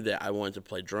I knew that I wanted to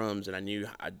play drums, and I knew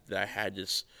that I had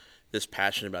this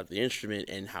passion about the instrument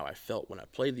and how I felt when I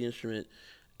played the instrument,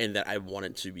 and that I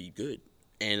wanted to be good.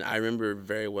 And I remember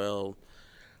very well,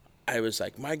 I was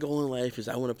like, my goal in life is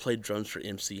I want to play drums for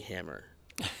MC Hammer.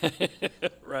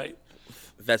 Right.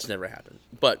 That's never happened.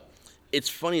 But it's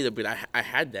funny that I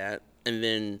had that, and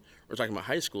then we're talking about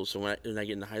high school. So when I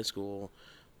get into high school,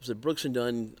 was it Brooks and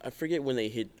Dunn? I forget when they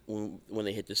hit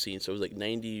the scene. So it was like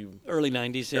 90. Early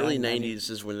 90s. Yeah, Early 90s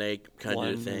is when they kind of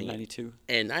did a 91, thing. 92.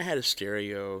 And I had a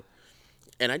stereo,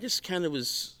 and I just kind of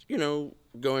was,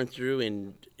 going through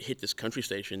and hit this country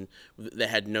station that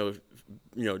had no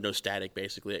static,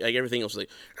 basically. Like, everything else was like,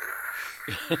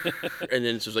 and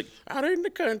then it was like, out in the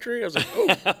country. I was like,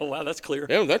 oh, Wow, that's clear.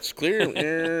 yeah, that's clear.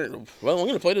 Well, I'm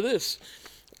going to play to this.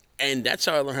 And that's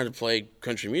how I learned how to play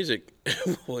country music.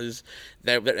 Was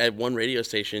that at one radio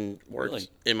station worked Really?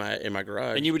 in my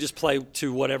garage. And you would just play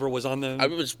to whatever was on the I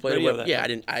would just play. radio What, that yeah,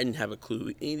 night. I didn't have a clue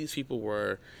who any of these people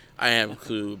were. I didn't have a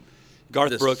clue.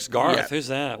 Garth Brooks. Garth, yeah. who's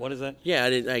that? What is that? Yeah, I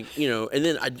didn't like and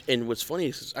then and what's funny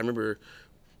is I remember.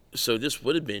 So this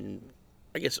would have been,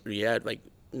 I guess, yeah, like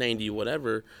 90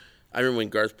 whatever. I remember when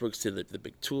Garth Brooks did the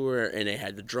big tour, and they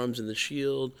had the drums in the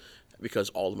Shield, because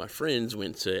all of my friends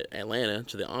went to Atlanta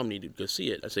to the Omni to go see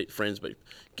it. I say friends, but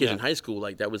kids Yeah. in high school,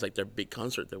 like that was like their big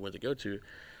concert they went to go to.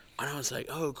 And I was like,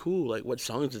 oh, cool. Like, what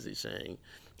songs is he sing?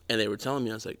 And they were telling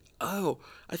me, I was like, oh,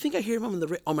 I think I hear him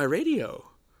on my radio.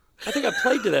 I think I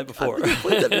played to that before. I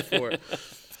played that before.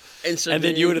 And so And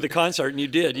then you went to the concert and you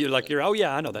did. Oh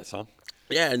yeah, I know that song.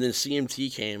 yeah, and then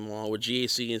CMT came along, with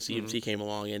GAC and CMT Mm-hmm. came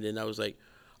along, and then I was like,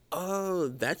 oh,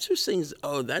 that's who sings.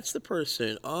 Oh, that's the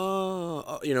person.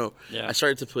 Yeah. I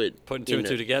started to Putting two and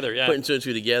two together, yeah. putting two and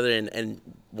two together, and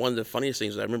one of the funniest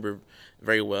things I remember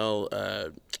very well,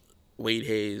 Wade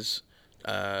Hayes,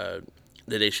 The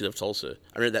Day She Left Tulsa.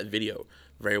 I remember that video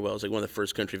very well. It was like one of the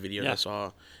first country videos Yeah. I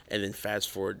saw, and then fast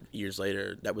forward years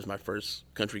later, that was my first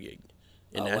country gig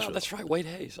in Oh Nashville. wow, that's right, Wade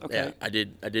Hayes. Okay. Yeah, I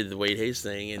did the Wade Hayes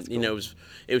thing, and cool. it was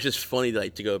just funny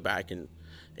to go back and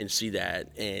see that.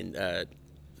 And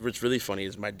what's really funny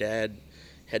is my dad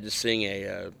had to sing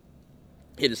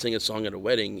a song at a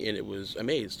wedding, and it was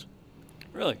Amazed.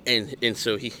 Really? And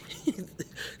so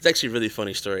it's actually a really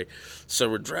funny story. So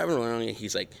we're driving along, and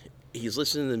he's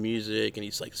listening to the music, and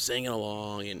he's like singing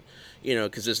along, and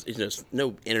because there's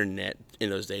no internet in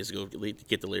those days to go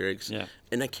get the lyrics. Yeah.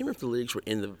 And I can't remember if the lyrics were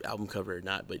in the album cover or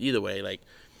not, but either way, like,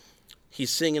 he's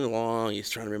singing along, he's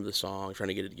trying to remember the song, trying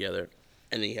to get it together,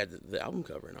 and then he had the album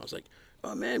cover, and I was like,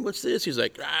 oh man, what's this? He's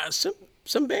like,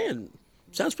 some band.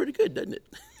 Sounds pretty good, doesn't it?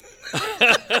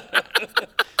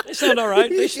 They sound all right.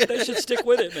 They should stick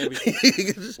with it, maybe.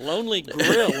 Lonely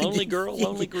Grill, Lonely Girl,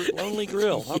 Lonely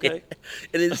Grill. Okay. Yeah.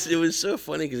 And it was so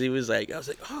funny because he was like, I was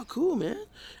like, oh, cool, man.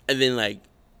 And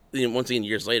then once again,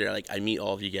 years later, like, I meet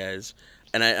all of you guys.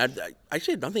 And I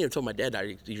actually don't think I told my dad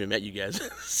I even met you guys.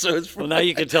 So it's Well, now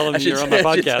you can tell him I should- you're on my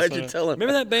podcast. I should tell him.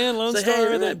 Remember that band, Lone Say, Star? hey,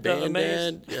 remember that band,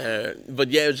 Amazed? Dad? But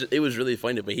yeah, it was really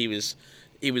funny. But he was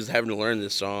having to learn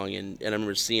this song, and I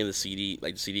remember seeing the CD,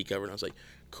 like the CD cover, and I was like,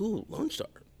 cool, Lone Star,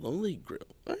 Lonely Grill.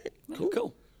 All right, cool.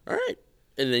 Cool. All right.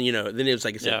 And then then it was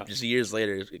like I said, Yeah. just years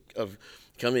later of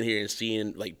coming here and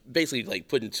seeing, like, basically like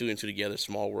putting two and two together,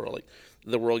 small world. Like,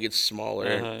 the world gets smaller.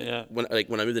 Yeah. When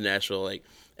I moved to Nashville, like,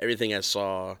 everything I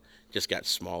saw just got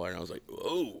smaller, and I was like,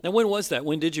 whoa. Now, when was that?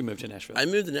 When did you move to Nashville? I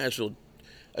moved to Nashville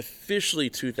officially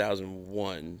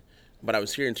 2001, but I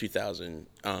was here in 2000.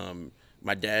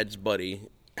 My dad's buddy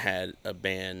had a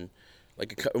band,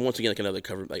 once again like another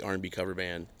cover like R&B cover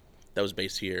band that was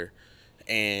based here,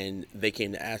 and they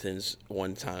came to Athens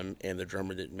one time, and the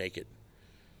drummer didn't make it.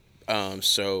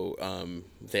 So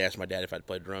they asked my dad if I'd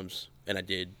play drums, and I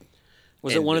did.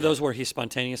 Was it one of those where he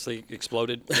spontaneously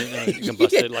exploded,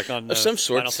 combusted, like on of some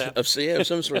Spinal sorts? Tap? Of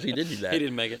some sorts, he did do that. He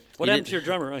didn't make it. What He happened did- to your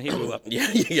drummer? Oh, he blew up. Yeah.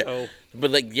 So,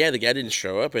 But the guy didn't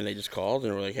show up, and they just called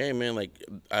and were like, "Hey, man,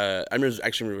 I remember it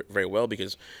actually very well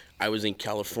because I was in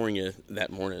California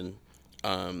that morning.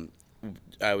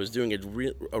 I was doing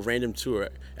a random tour.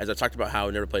 As I talked about how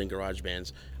I never played in garage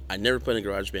bands. I never played in a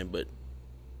garage band, but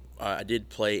I did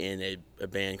play in a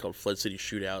band called Flood City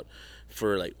Shootout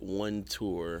for like one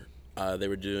tour. They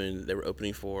were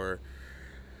opening for,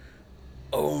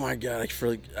 oh my god,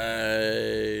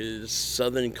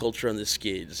 Southern Culture on the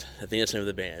Skids. I think that's the name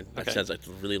of the band. That Okay. sounds like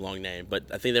a really long name, but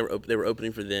I think they were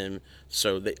opening for them.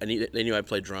 So they knew I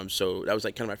played drums. So that was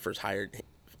like kind of my first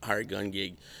hired gun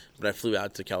gig. But I flew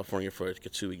out to California for like a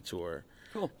 2-week tour.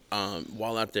 cool.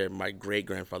 While out there, my great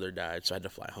grandfather died, so I had to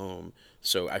fly home.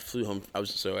 So I flew home. I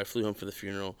flew home for the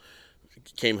funeral.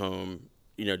 Came home,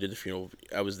 did the funeral.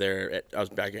 I was there. I was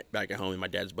back at home, and my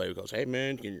dad's buddy goes, "Hey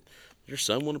man, your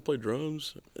son want to play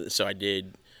drums?" So I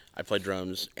did. I played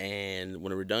drums, and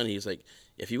when we were done, he's like,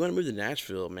 "If you want to move to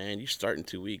Nashville, man, you start in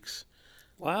 2 weeks."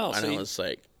 Wow. And So I was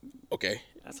like, "Okay."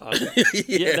 that's awesome.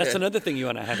 Yeah, that's another thing you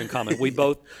and I have in common. We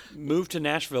both moved to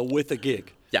Nashville with a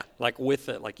gig. Yeah. Like with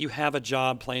it. Like you have a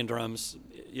job playing drums,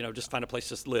 just find a place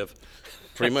to live.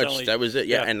 Pretty That's much, only- that was it.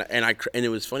 Yeah, yeah. and it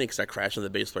was funny because I crashed on the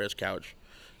bass player's couch,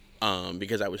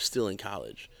 because I was still in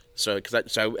college. So I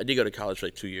did go to college for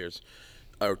like 2 years,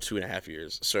 or 2.5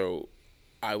 years. So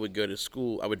I would go to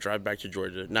school. I would drive back to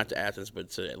Georgia, not to Athens,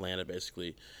 but to Atlanta,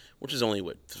 basically, which is only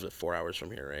 4 hours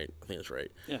from here, right? I think that's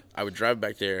right. Yeah. I would drive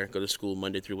back there, go to school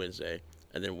Monday through Wednesday,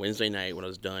 and then Wednesday night when I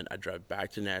was done, I'd drive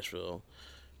back to Nashville,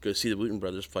 go see the Wooten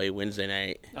Brothers play Wednesday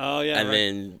night. Oh, yeah, And right.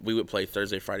 then we would play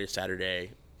Thursday, Friday,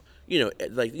 Saturday.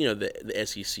 The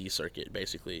SEC circuit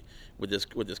basically with this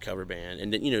cover band,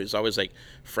 and then it's always like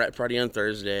frat party on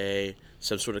Thursday,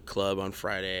 some sort of club on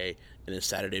Friday, and then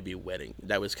Saturday be a wedding.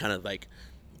 That was kind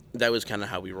of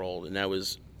how we rolled, and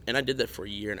I did that for a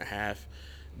year and a half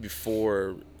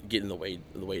before getting the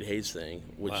Wade Hayes thing,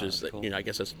 which Wow, is cool. I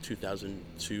guess that's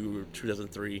 2002 or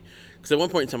 2003. Because at one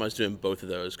point in time I was doing both of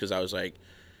those because I was like,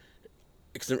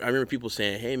 because I remember people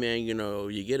saying, "Hey man,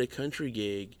 you get a country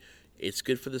gig, it's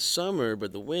good for the summer,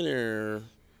 but the winter,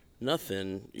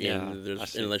 nothing. Yeah, And I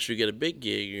see. unless you get a big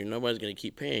gig, nobody's gonna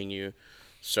keep paying you."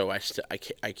 So I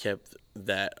kept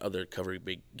that other cover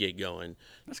big gig going.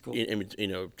 That's cool. And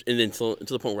then until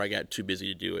the point where I got too busy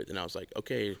to do it, and I was like,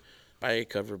 okay, buy a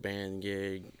cover band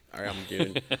gig. All right, I'm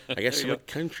doing. I guess I'm you a go.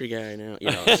 country guy now.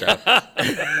 So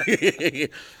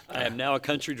I am now a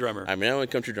country drummer. I'm now a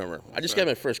country drummer. I just got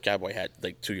my first cowboy hat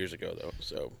like 2 years ago though,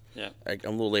 so Yeah. I'm a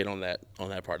little late on that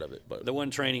part of it. But The one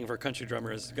training for a country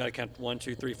drummer is got to count 1,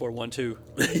 2, 3, 4, 1, 2.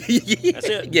 that's That's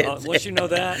it. Yeah. Once you know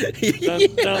that,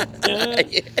 dun, dun, dun.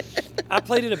 I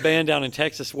played in a band down in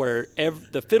Texas where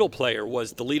the fiddle player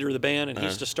was the leader of the band, and he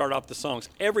used to start off the songs,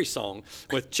 every song,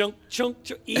 with chunk, chunk,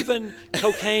 chunk, even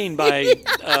Cocaine by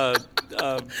Clapton.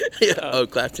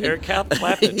 Eric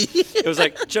Clapton. It was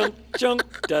like chunk,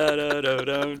 chunk, da da da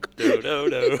da da da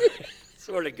da.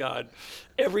 Swear to God,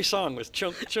 every song was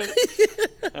chunk, chunk.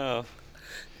 Oh,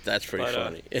 That's pretty But,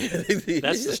 funny.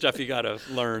 that's the stuff you got to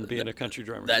learn being a country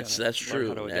drummer. You That's gotta true.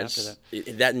 learn how to adapt to That's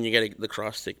that. that, and you got the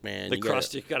cross stick, man. The You cross gotta-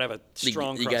 stick, you got to have a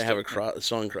strong You cross gotta have stick.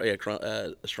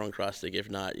 a strong cross stick. If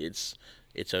not, it's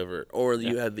over. Or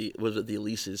you have the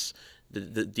Elise's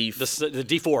the D. The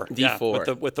D4, yeah,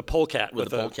 D4. with the polecat, With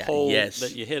the polecat, pole yes.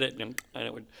 that you hit it, and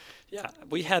it would. Yeah,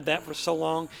 we had that for so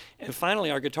long, and finally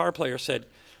our guitar player said,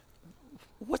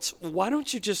 "Why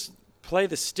don't you just play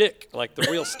the stick, like the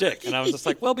real stick?" And I was just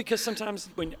like, "Well, because sometimes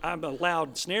when I'm a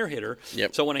loud snare hitter,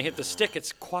 Yep. so when I hit the stick,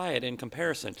 it's quiet in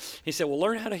comparison." He said, "Well,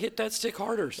 learn how to hit that stick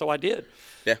harder." So I did.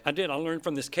 Yeah. I did. I learned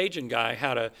from this Cajun guy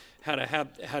how to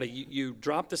you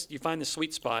drop this, you find the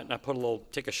sweet spot, and I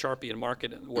take a Sharpie and mark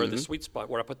it where the sweet spot,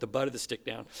 where I put the butt of the stick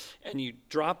down, and you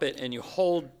drop it and you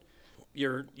hold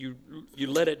you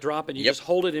let it drop and you Yep. just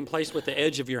hold it in place with the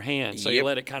edge of your hand, so you Yep.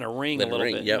 let it kind of ring Let a it little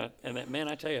ring, bit. yep. And that, man,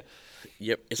 I tell you,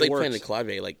 Yep. It's like playing the works. clave.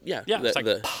 Like Yeah, it's like,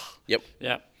 Yep.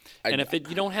 yeah. And if you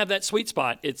don't have that sweet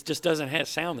spot, it just doesn't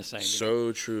sound the same.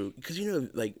 So true. Because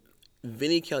like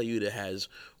Vinny Colaiuta has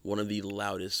one of the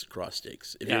loudest cross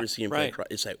sticks. If you ever see him play cross,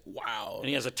 it's like, wow. And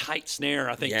he has a tight snare,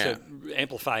 I think, to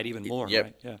amplify it even more. Yep.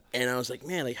 Right? Yeah. And I was like,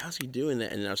 man, like, how's he doing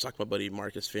that? And I was talking to my buddy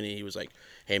Marcus Finney. He was like,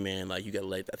 hey, man, like, you got to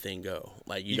let that thing go.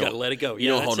 Like, you got to let it go. You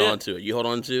don't hold on to it. You hold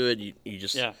on to it. You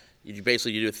just, you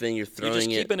basically do a thing. You're throwing it. You're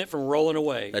just keeping it from rolling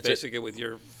away, That's basically, with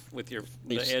the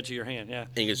edge of your hand. Yeah.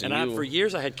 And for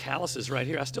years, I had calluses right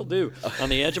here. I still do on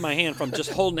the edge of my hand from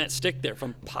just holding that stick there,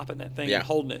 from popping that thing and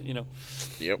holding it,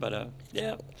 Yep. But,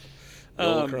 yeah.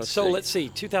 So let's see,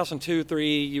 2002,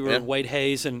 3, you were Wade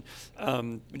Hayes and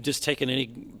just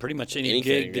taking pretty much any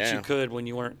gig that you could when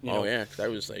you weren't, Oh, yeah, because I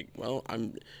was like, well,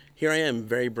 here I am,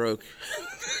 very broke.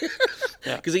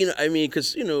 Because,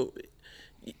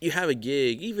 you have a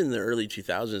gig, even in the early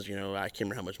 2000s, I can't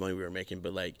remember how much money we were making,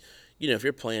 but like, if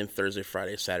you're playing Thursday,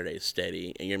 Friday, Saturday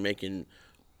steady, and you're making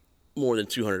more than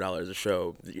 $200 a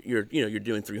show, you're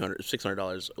doing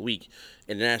 $600 a week.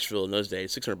 In Nashville in those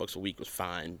days, $600 a week was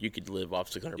fine. You could live off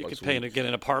 $600 a week. You could pay to get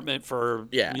an apartment for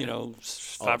 $500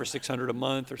 or $600 a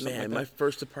month or something. Man, like that. my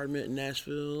first apartment in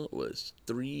Nashville was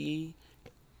 $380.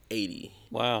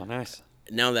 Wow, nice.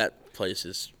 Now that place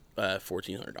is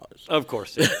 $1,400. Of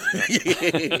course,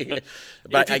 yeah.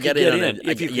 But I got in on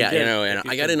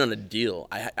I got in on a deal.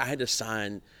 I had to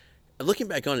sign. Looking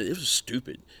back on it, it was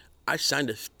stupid. I signed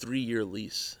a 3-year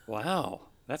lease. Wow,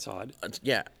 that's odd.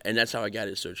 Yeah, and that's how I got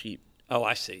it so cheap. Oh,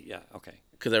 I see. Yeah, okay.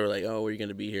 Because they were like, "Oh, where are you going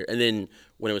to be here?" And then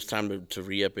when it was time to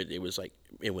re-up it, it was like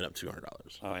it went up $200.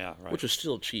 Oh yeah, right. Which was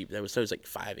still cheap. That was like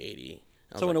 $580.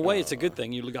 So in a way, it's a good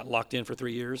thing. You got locked in for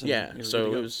 3 years. And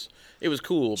so it was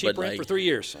cool. Cheap but rent for 3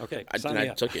 years. Okay, I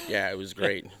took it. Yeah, it was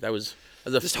great. That was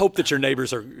just hope that your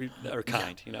neighbors are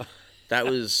kind. That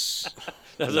was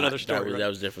another story.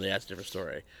 That's a different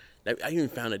story. I even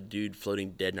found a dude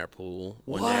floating dead in our pool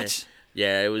one What? day.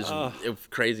 Yeah, it was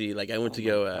crazy. Like I went to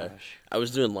go. I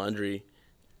was doing laundry,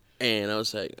 and I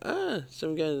was like,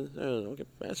 some guy, okay,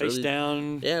 face early.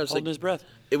 Down. Yeah, it was holding his breath.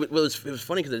 It was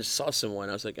funny because I just saw someone.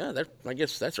 I was like, I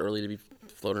guess that's early to be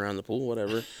floating around the pool,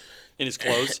 whatever. In his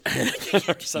clothes.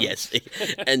 Yes,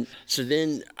 and so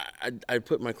then I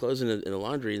put my clothes in the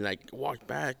laundry and I walked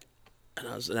back, and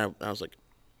I was like,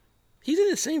 he's in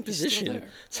the same position.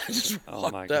 So I just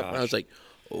walked up and I was like,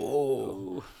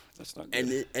 oh. That's not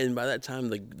good. And by that time,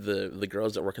 the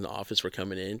girls that work in the office were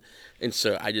coming in, and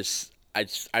so I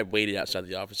waited outside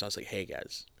the office. I was like, "Hey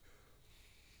guys,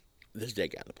 there's a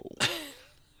dead guy in the pool."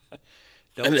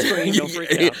 Don't scream, don't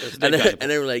freak out.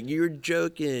 And they were like, "You're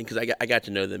joking," because I got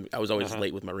to know them. I was always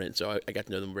late with my rent, so I got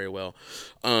to know them very well.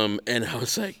 And I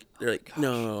was like, "They're like,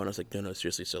 no," and I was like, "No,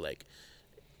 seriously." So like,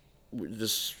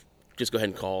 just go ahead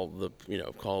and call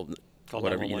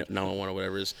whatever 911 or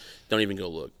whatever it is. Don't even go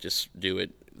look. Just do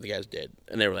it. The guy's dead.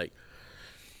 And they were like,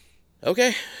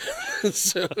 okay.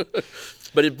 So,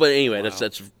 but anyway, that's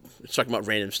talking about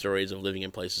random stories of living in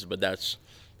places. But that's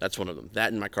one of them.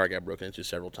 That and my car got broken into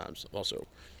several times also,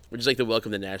 which is like the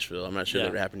welcome to Nashville. I'm not sure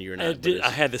that happened to you or not. I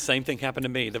had the same thing happen to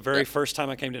me. The very first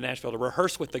time I came to Nashville to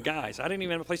rehearse with the guys, I didn't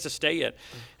even have a place to stay yet.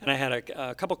 And I had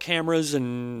a couple cameras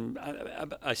and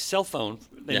a cell phone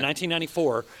in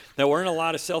 1994. There weren't a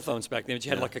lot of cell phones back then, but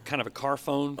you had like a kind of a car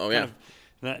phone. Oh, yeah.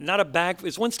 Not a bag.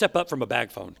 It's one step up from a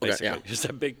bag phone, basically. Okay, yeah. Just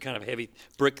a big kind of heavy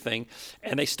brick thing.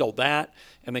 And they stole that,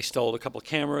 and they stole a couple of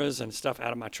cameras and stuff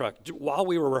out of my truck while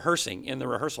we were rehearsing in the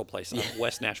rehearsal place in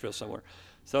West Nashville somewhere.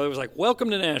 So it was like, welcome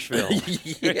to Nashville.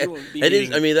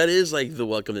 That is like the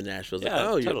welcome to Nashville. It's yeah,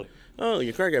 like, totally.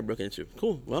 Your car got broken into.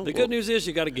 Cool. Well, the good news is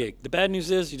you got a gig. The bad news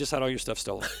is you just had all your stuff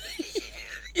stolen.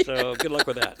 So good luck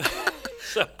with that.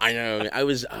 I know. I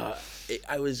was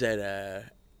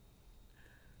at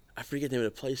I forget the name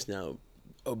of the place now.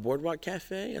 A Boardwalk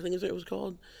Cafe, I think is what it was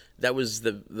called. That was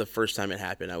the first time it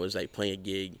happened. I was like playing a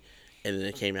gig, and then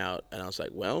it came out, and I was like,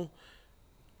 well,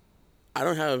 I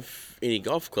don't have any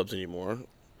golf clubs anymore.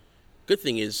 Good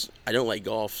thing is I don't like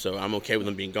golf, so I'm okay with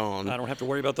them being gone. I don't have to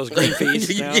worry about those green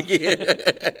fees now.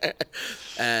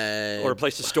 Or a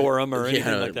place to store them or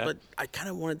anything like that. But I kind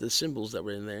of wanted the symbols that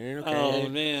were in there. Okay. Oh,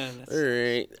 man. All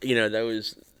right.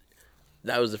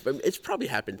 That was it's probably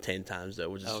happened 10 times though,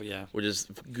 which is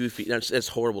goofy. It's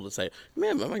horrible to say.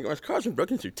 Man, my car's been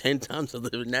broken into 10 times. I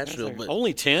live in Nashville, but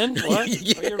only 10? What?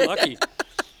 Yeah. Oh, you're lucky.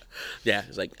 Yeah,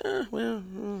 it's like,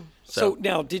 So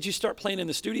now, did you start playing in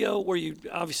the studio? Where you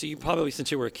probably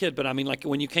since you were a kid, but I mean, like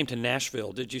when you came to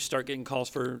Nashville, did you start getting calls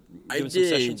for doing some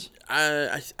sessions?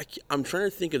 I'm trying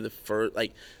to think of the first.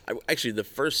 Actually, the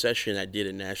first session I did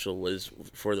in Nashville was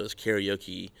for those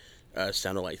karaoke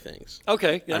sound alike things.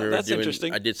 Okay, yeah, that's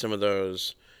interesting. I did some of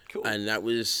those. Cool. And that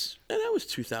was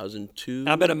 2002.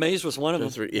 I bet Amaze was one of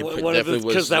them. It One of definitely was.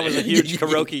 because that was a huge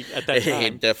karaoke at that time.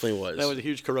 It definitely was. That was a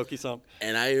huge karaoke song.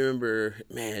 And I remember,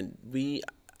 man,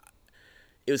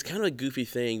 it was kind of a goofy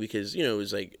thing because, you know,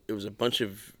 it was a bunch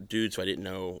of dudes who I didn't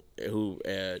know who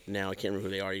now I can't remember who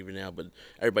they are even now, but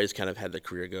everybody's kind of had their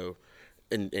career go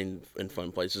in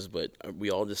fun places. But we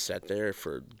all just sat there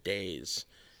for days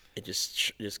and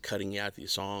just cutting out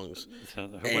these songs. So,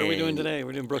 what are we doing today?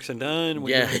 We're doing Brooks and Dunn.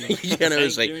 Yeah, and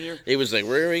Jr.? it was like,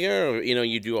 where do we go? You know,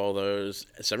 you do all those.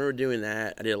 So I remember doing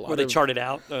that. I did a lot. Were they charted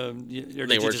out?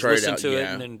 They were charted out. To yeah, it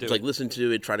and then do like it? listen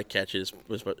to it, try to catch it,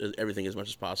 everything as much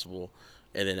as possible,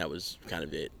 and then that was kind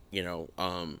of it. You know,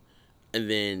 and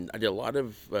then I did a lot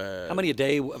of. How many a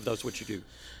day of those would you do?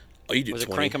 Oh, you did Was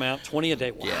 20. it crank them out? 20 a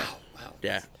day. Wow. Yeah. Wow.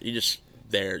 Yeah, you just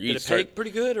there. Did it pay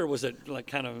pretty good, or was it like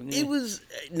kind of? It was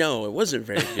no, it wasn't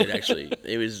very good actually.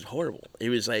 It was horrible. It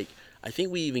was like I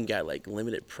think we even got like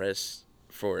limited press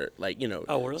for it, like you know.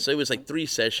 Oh, really? So it was like 3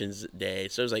 sessions a day.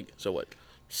 So it was like what,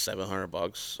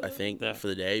 $700 I think Yeah. for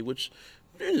the day, which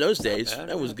in those days bad,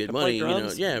 that was yeah. good Could play money. You know,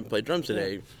 drums. yeah, play drums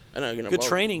today. I know, you know, Good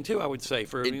training too, I would say.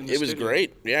 For in the It was studio.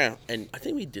 great, yeah. And I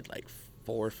think we did like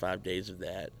 4 or 5 days of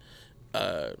that,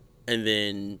 and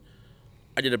then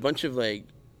I did a bunch of like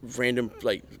random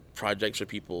like projects for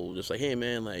people, just like, hey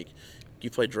man, like you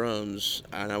play drums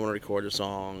and I want to record a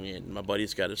song, and my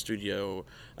buddy's got a studio.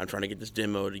 I'm trying to get this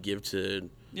demo to give to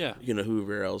Yeah. you know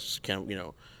whoever else can, you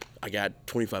know. I got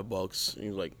 $25, and he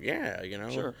was like, yeah, you know.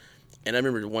 Sure. And I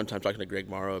remember one time talking to Greg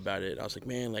Morrow about it. I was like,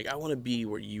 man, like I want to be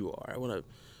where you are. I want to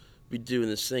be doing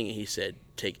this thing. And he said,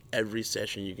 take every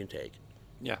session you can take.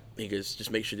 Yeah. He goes,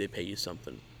 just make sure they pay you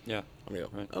something. Yeah. I'm gonna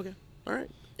go, Right. okay, all right.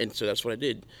 And so that's what I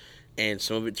did. And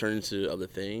some of it turned into other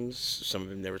things. Some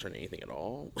of it never turned to anything at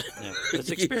all. Yeah.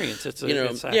 It's experience. It's You know,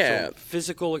 it's actual yeah.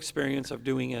 physical experience of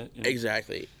doing it. You know.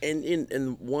 Exactly.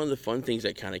 And one of the fun things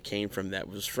that kind of came from that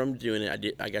was from doing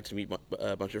it. I got to meet a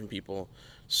bunch of different people.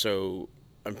 So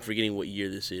I'm forgetting what year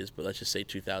this is, but let's just say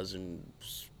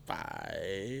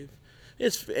 2005.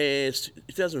 It's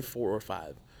 2004 or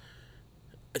 5.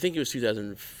 I think it was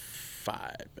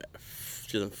 2005.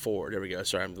 2004. There we go.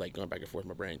 Sorry, I'm like going back and forth in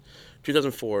my brain.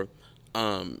 2004.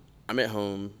 I'm at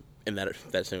home in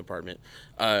that same apartment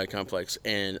complex,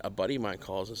 and a buddy of mine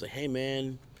calls and says, "Hey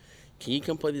man, can you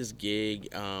come play this gig?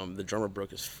 The drummer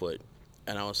broke his foot."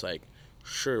 And I was like,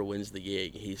 "Sure, when's the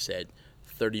gig?" He said,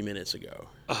 30 minutes ago.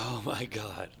 Oh my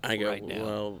God. I go, right now.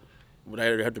 "Well, would I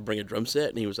have to bring a drum set?"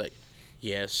 And he was like,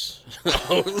 "Yes."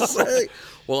 I was like,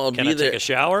 "Well, I'll Can be I there." take a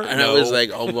shower? And No. I was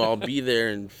like, "Oh, well, I'll be there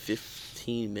in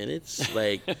 15 minutes.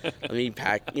 Like, let me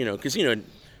pack, you know, because, you know,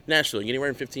 Nashville, you get anywhere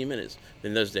in 15 minutes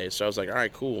in those days." So I was like, all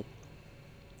right, cool.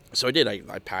 So I did.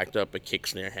 I packed up a kick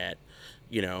snare hat,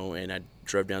 you know, and I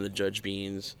drove down to Judge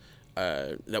Bean's,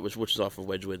 which was off of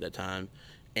Wedgwood at that time.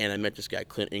 And I met this guy,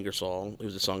 Clint Ingersoll, who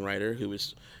was a songwriter,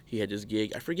 he had this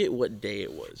gig. I forget what day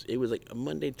it was. It was like a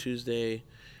Monday, Tuesday,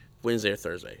 Wednesday, or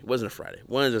Thursday. It wasn't a Friday.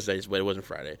 One of those days, but it wasn't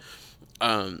Friday.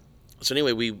 So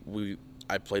anyway,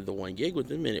 I played the one gig with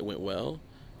him, and it went well.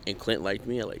 And Clint liked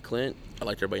me. I liked Clint. I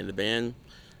liked everybody in the band.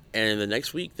 And the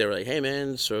next week, they were like, "Hey,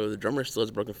 man, so the drummer still has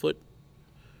a broken foot.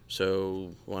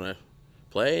 So want to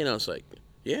play?" And I was like,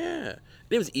 "Yeah." And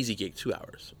it was an easy gig, 2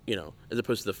 hours, you know, as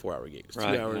opposed to the 4-hour gig. It's 2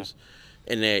 Right, hours.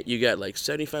 And then you got like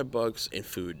 $75 and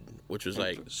food, which was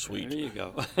like sweet. There you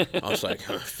go. I was like,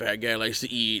 fat guy likes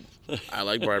to eat. I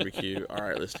like barbecue. All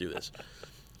right, let's do this.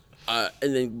 And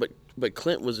then, but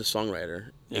Clint was a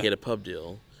songwriter. Yeah. He had a pub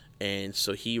deal, and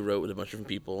so he wrote with a bunch of different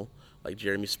people, like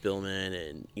Jeremy Spillman,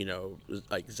 and you know,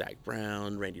 like Zach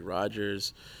Brown, Randy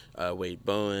Rogers, Wade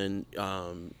Bowen,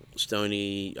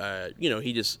 Stoney. You know,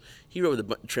 he wrote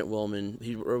with Trent Wellman.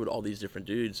 He wrote with all these different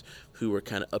dudes who were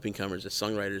kind of up and comers as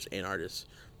songwriters and artists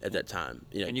at that time.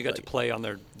 You know, And you got to play on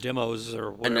their demos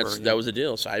or whatever. and that was the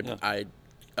deal. So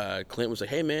Clint was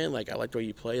like, "Hey man, like I like the way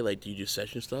you play. Like, do you do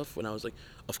session stuff?" And I was like,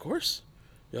 "Of course."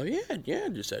 "Oh yeah, I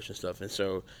do session stuff." And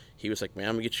so he was like, "Man,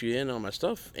 I'm gonna get you in on my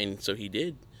stuff." And so he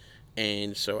did.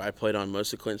 And so I played on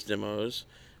most of Clint's demos,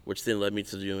 which then led me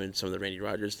to doing some of the Randy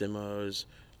Rogers demos.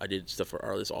 I did stuff for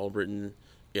Arliss Albritton,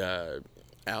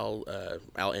 Al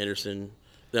Anderson,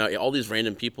 all these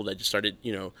random people that just started,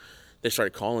 you know, they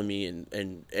started calling me,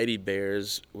 and Eddie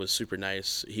Bears was super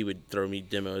nice. He would throw me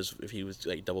demos if he was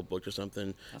like double booked or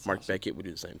something. That's Mark awesome. Beckett would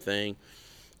do the same thing.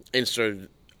 And so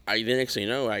the next thing you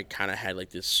know, I kind of had like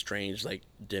this strange like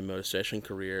demo session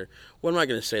career. Well, I'm not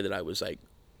gonna say that I was like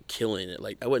killing it.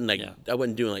 Like I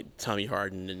wasn't doing like Tommy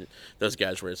Harden and those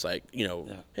guys where it's like, you know,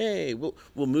 hey, we'll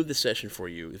move the session for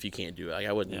you if you can't do it. Like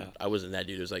I wasn't that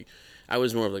dude. It was like I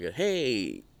was more of like a,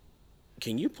 hey,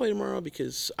 can you play tomorrow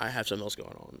because I have something else going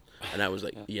on? And I was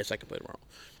like, yes, I can play tomorrow.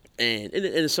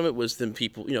 And some of it was then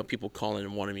people calling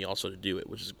and wanting me also to do it,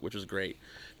 which was great,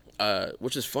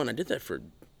 which is fun. I did that for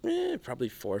probably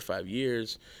 4 or 5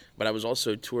 years, but I was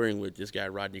also touring with this guy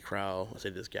Rodney Crowell. I say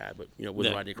this guy, but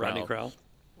with Rodney Crowell. Rodney Crowell.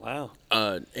 Wow.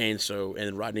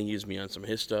 And Rodney used me on some of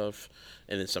his stuff,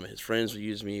 and then some of his friends would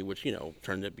use me, which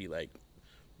turned to be like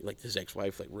his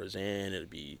ex-wife, like Roseanne. It'd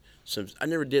be some. I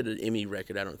never did an Emmy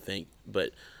record, I don't think,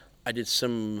 but I did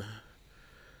some.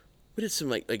 We did some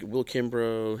like Will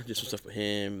Kimbrough, did some stuff with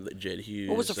him, like Jed Hughes.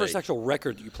 What was the first actual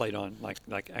record that you played on, like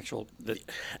actual that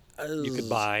you could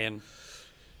buy and?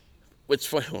 What's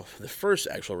funny? Well, the first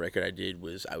actual record I did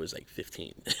I was like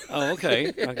 15. Oh, okay,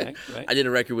 okay, right. I did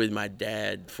a record with my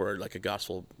dad for like a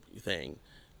gospel thing.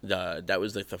 That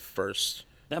was like the first.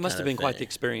 That must have been quite the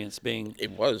experience, being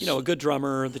it was a good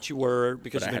drummer that you were,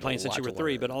 because But I you've been had playing a since lot you were to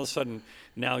 3. learn. But all of a sudden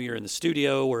now you're in the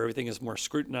studio where everything is more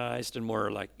scrutinized and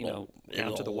more like down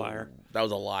to the wire. That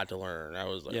was a lot to learn. I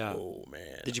was like, Yeah. oh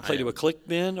man. Did you play to a click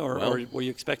then, or Well- were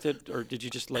you expected, or did you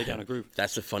just lay down a groove?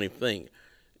 That's the funny thing.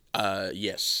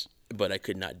 Yes, but I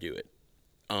could not do it.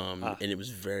 And it was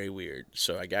very weird.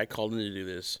 So I got called in to do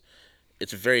this.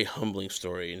 It's a very humbling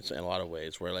story in a lot of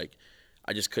ways, where like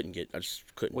I just couldn't.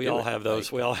 We do all it. have those.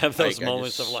 Like, we all have those like, I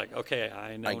moments just- of like, okay,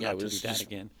 I know like, not to do that just-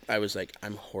 again. I was like,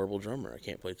 I'm a horrible drummer. I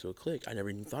can't play to a click. I never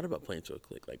even thought about playing to a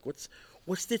click. Like,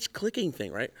 what's this clicking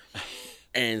thing, right?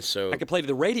 And so I could play to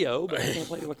the radio, but I can't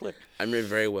play to a click. I remember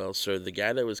very well. So the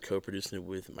guy that was co-producing it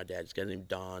with my dad, this guy named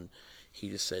Don, he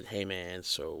just said, "Hey man,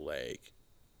 so like,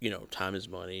 time is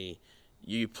money.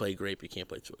 You play great, but you can't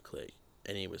play to a click."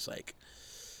 And he was like,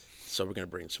 "So we're gonna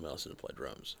bring someone else in to play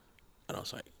drums." And I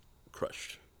was like,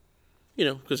 crushed,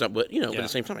 because but at Yeah. the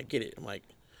same time I get it. I'm like,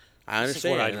 I This is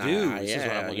understand. what I do. I, This is what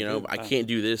I yeah, wanna do. I can't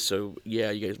do this. So yeah,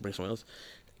 you guys bring someone else.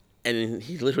 And then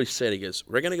he literally said, he goes,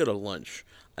 "We're gonna go to lunch,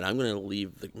 and I'm gonna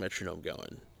leave the metronome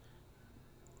going,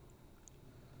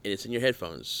 and it's in your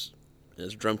headphones, and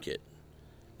it's a drum kit."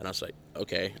 And I was like,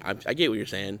 okay, I get what you're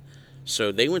saying.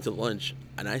 So they went to lunch,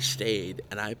 and I stayed,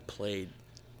 and I played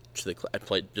I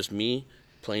played just me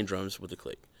playing drums with the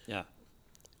click. Yeah.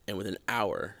 And within an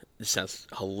hour, this sounds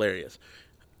hilarious.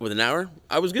 Within an hour,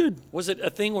 I was good. Was it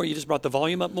a thing where you just brought the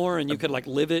volume up more and you could like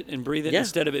live it and breathe it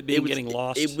instead of it being getting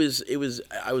lost? It was.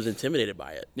 I was intimidated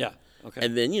by it. Yeah. Okay.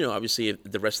 And then obviously if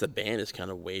the rest of the band is kind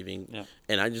of waving, Yeah.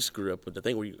 and I just grew up with the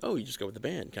thing where you just go with the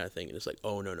band kind of thing, and it's like,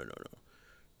 oh no,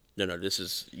 this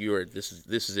is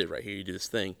it right here. You do this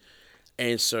thing,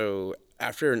 and so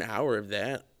after an hour of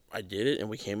that, I did it, and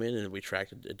we came in and we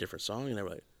tracked a different song, and they were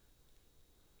like,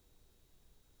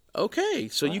 okay,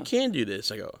 so you can do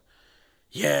this. I go,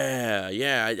 yeah.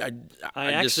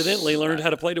 I accidentally learned how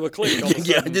to play to a click. All of a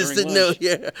Yeah, I sudden just during didn't know. lunch.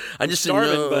 Yeah, I just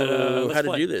starving, didn't but, know let's how to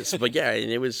play. do this. But yeah,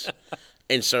 and it was,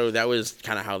 and so that was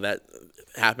kind of how that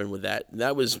happened with that.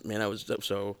 That was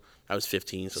I was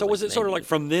 15. So was it sort of like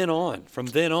from then on,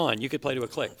 you could play to a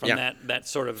click from Yeah. that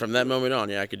sort of from that moment on?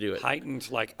 Yeah, I could do it,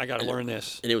 heightened, like, I got to learn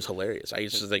this. and it was hilarious. I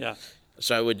used to like, Yeah.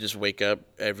 so I would just wake up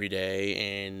every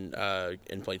day and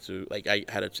play through. Like I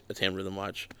had a Tam Rhythm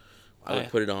watch. I would yeah.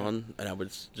 put it on, and I would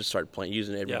just start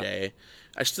using it every day. Yeah.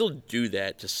 I still do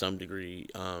that to some degree.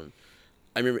 I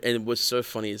remember, and what's so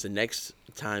funny is the next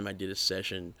time I did a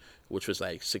session, which was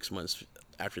like 6 months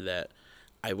after that,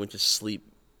 I went to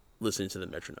sleep listening to the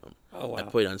metronome. Oh, wow. I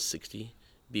put it on 60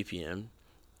 BPM,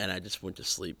 and I just went to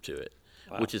sleep to it,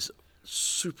 which is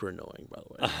super annoying, by the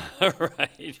way.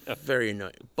 Right. Very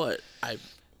annoying. But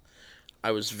I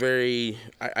was very.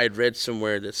 I'd read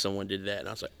somewhere that someone did that, and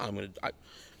I was like,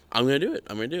 I'm gonna do it.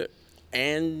 I'm gonna do it,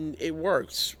 and it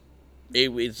works.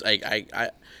 It's like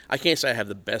I can't say I have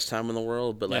the best time in the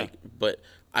world, but but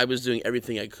I was doing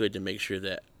everything I could to make sure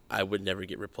that I would never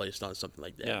get replaced on something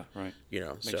like that. Yeah, right.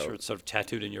 So Make sure it's sort of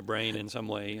tattooed in your brain in some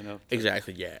way,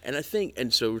 exactly, yeah. And I think,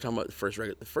 and so we're talking about the first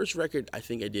record. The first record I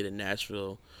think I did in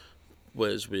Nashville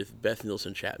was with Beth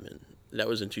Nielsen Chapman. That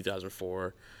was in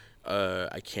 2004.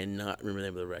 I cannot remember the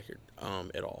name of the record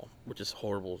at all, which is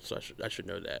horrible. So I should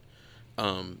know that.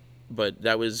 But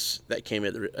that came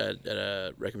at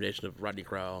a recommendation of Rodney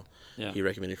Crowell. Yeah. He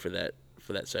recommended for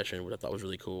that session, which I thought was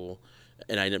really cool,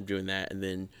 and I ended up doing that. And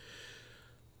then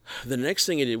the next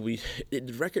thing I did,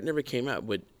 the record never came out,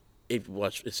 but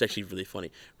it's actually really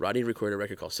funny. Rodney recorded a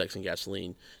record called Sex and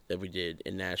Gasoline that we did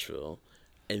in Nashville,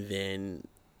 and then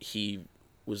he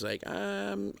was like,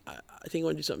 I think I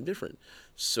want to do something different.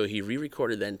 So he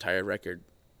re-recorded that entire record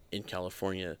in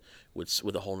California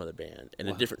with a whole other band and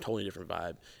a totally different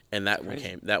vibe. And that's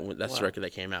the record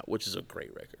that came out, which is a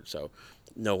great record. So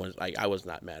no one's like, I was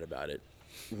not mad about it.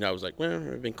 I was like, well,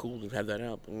 it'd been cool to have that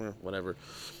out, but whatever.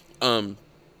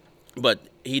 But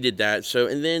he did that. So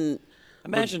and then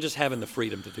Imagine just having the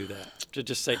freedom to do that. To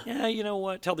just say, yeah, you know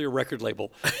what? Tell your record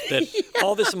label that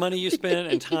all this money you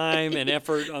spent and time and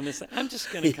effort on this, I'm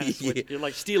just going to kind of switch. You're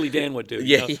like Steely Dan would do.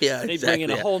 Yeah, you know? yeah, And they'd exactly, bring in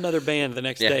a yeah. whole nother band the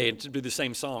next Yeah. day and to do the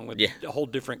same song with Yeah. a whole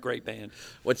different great band.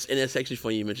 and it's actually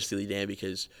funny you mentioned Steely Dan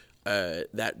because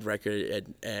that record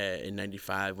in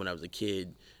 '95 when I was a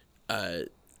kid, the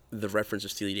reference to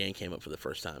Steely Dan came up for the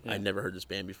first time. Yeah. I'd never heard this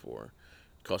band before,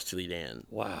 called Steely Dan.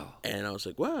 Wow. And I was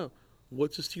like, wow,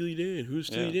 what's a Steely Dan? Who's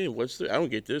Steely Yeah. Dan? I don't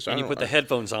get this. And you put the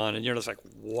headphones on and you're just like,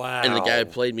 wow. And the guy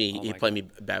played me. Oh he my played me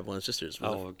Bad Blood and Sisters.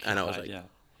 Oh, and I was God, like, yeah.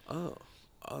 oh,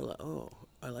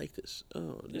 I like this.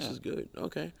 Oh, this Yeah. is good.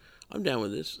 Okay, I'm down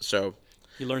with this. So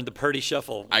You learned the Purdy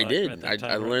Shuffle. I at did. that time,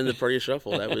 I right? learned the Party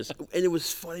Shuffle. That was, and it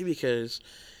was funny because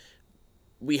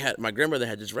my grandmother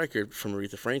had this record from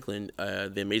Aretha Franklin,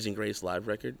 the Amazing Grace live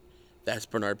record. That's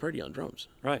Bernard Purdy on drums.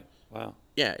 Right. Wow.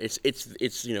 Yeah, it's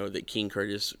the King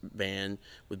Curtis band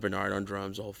with Bernard on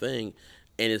drums, the whole thing,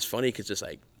 and it's funny because it's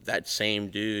like that same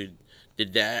dude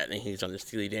did that, and he's on the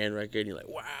Steely Dan record. And you're like,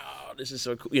 wow, this is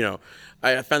so cool.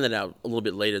 I found that out a little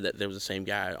bit later that there was the same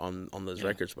guy on those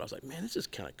records, but I was like, man, this is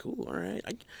kind of cool. All right,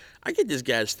 I get this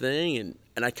guy's thing,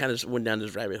 and I kind of went down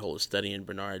this rabbit hole of studying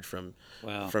Bernard from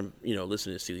Wow.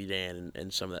 listening to Steely Dan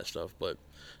and some of that stuff, but.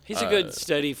 He's a good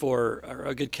study or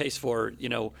a good case for,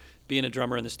 being a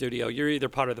drummer in the studio. You're either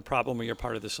part of the problem or you're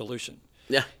part of the solution.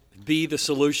 Yeah. Be the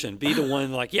solution. Be the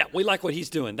one like, yeah, we like what he's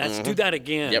doing. Let's do that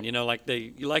again. Yep.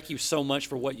 You like you so much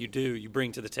for what you do, you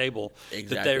bring to the table that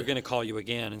Exactly. they're going to call you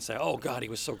again and say, oh, God, he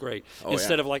was so great. Oh,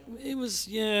 Instead yeah. of like, it was,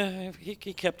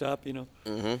 he kept up,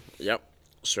 Yep.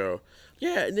 So,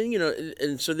 yeah, and then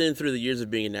and so then through the years of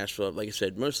being in Nashville, like I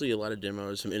said, mostly a lot of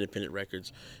demos, some independent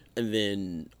records, and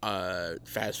then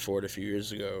fast forward a few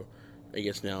years ago, I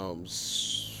guess now,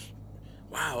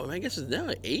 I guess it's now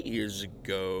 8 years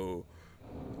ago,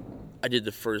 I did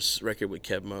the first record with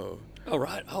Kev Mo. Oh,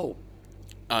 right. Oh,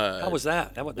 how was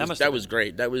that? That must That have was been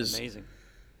great. That was amazing.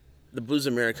 the Blues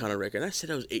Americana record. And I said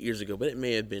that was 8 years ago, but it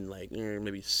may have been like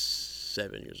maybe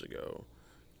 7 years ago.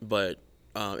 But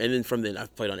and then from then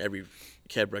I've played on every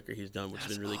Kev record he's done, which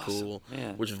has been really awesome, cool.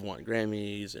 man. Which has won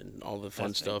Grammys and all the fun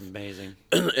That's stuff amazing.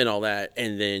 and all that.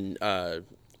 And then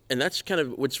and that's kind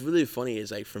of what's really funny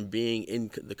is like from being in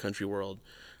the country world,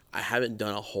 I haven't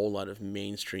done a whole lot of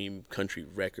mainstream country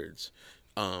records.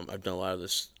 I've done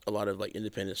a lot of like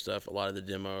independent stuff, a lot of the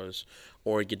demos,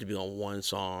 or get to be on one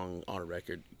song on a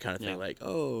record kind of thing. Yeah. Like,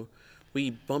 oh,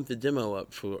 we bumped the demo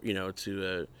up for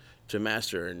to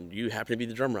master, and you happen to be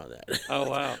the drummer on that. Oh,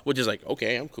 wow. Which is like,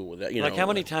 okay, I'm cool with that. Like, how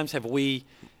many times have we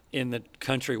in the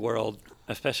country world,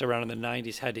 especially around in the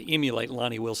 90s, had to emulate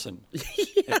Lonnie Wilson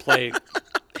and play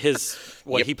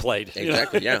what Yep. he played?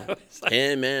 Exactly, yeah. It's like-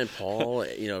 Him, man, Paul,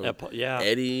 yeah.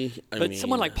 Eddie. But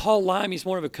someone like Paul Lime, he's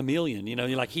more of a chameleon. You're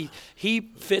like he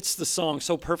fits the song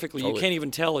so perfectly, you Totally. can't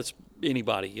even tell it's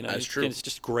anybody. That's true. It's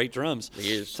just great drums.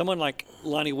 He is. Someone like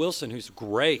Lonnie Wilson, who's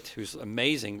great, who's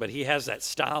amazing, but he has that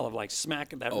style of like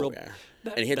smacking that real, yeah.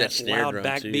 that, And he had that snare loud drum,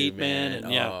 backbeat, too, man. man.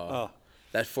 And yeah, Oh.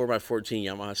 That 4x14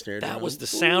 Yamaha snare drum. that was the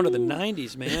sound of the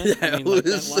 '90s, man.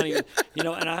 was- Lonnie,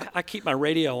 and I keep my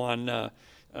radio on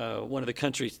one of the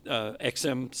country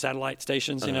XM satellite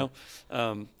stations, and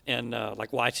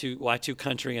like Y2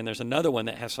 Country, and there's another one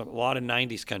that has a lot of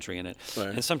 '90s country in it. Right.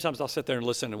 And sometimes I'll sit there and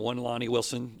listen to one Lonnie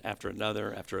Wilson after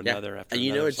another, after Yeah. another, after and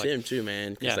another. it's like, him too,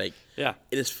 man. 'Cause, Yeah, like, yeah.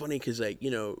 It is funny because like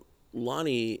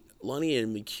Lonnie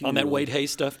and McHugh on that Wade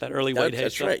Hayes stuff, that early Wade Hayes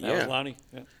that's stuff. right, That was yeah. Lonnie.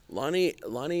 Yeah.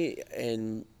 Lonnie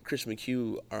and Chris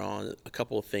McHugh are on a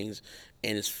couple of things,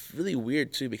 and it's really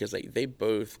weird too because like they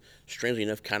both, strangely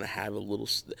enough, kind of have a little.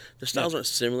 The styles aren't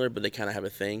similar, but they kind of have a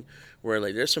thing where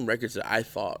like there's some records that I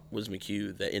thought was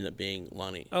McHugh that end up being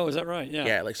Lonnie. Oh, is that right? Yeah.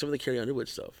 Yeah, like some of the Carrie Underwood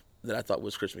stuff that I thought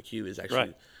was Chris McHugh is actually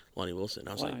Right. Lonnie Wilson.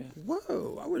 I was Wow, like, yeah.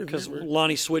 whoa, I would have Because never.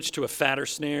 Lonnie switched to a fatter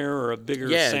snare or a bigger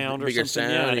Yeah, sound or bigger something.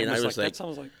 sound, yeah, and I was like, that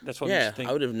sounds like that's what Yeah, makes you I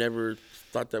think. would have never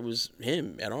thought that was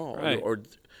him at all. Right. Or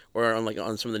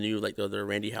on some of the new like the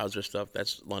Randy Houser stuff,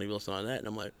 that's Lonnie Wilson on that, and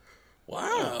I'm like,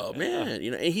 wow, man,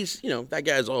 and he's that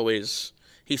guy's always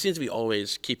he seems to be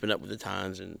always keeping up with the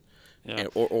times and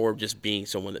or just being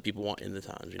someone that people want in the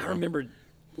times. I remember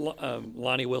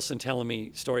Lonnie Wilson telling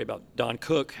me a story about Don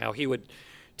Cook, how he would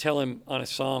tell him on a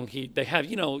song, they have,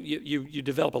 you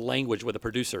develop a language with a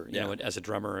producer, Yeah. as a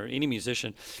drummer or any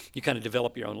musician, you kind of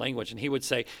develop your own language. And he would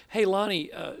say, hey,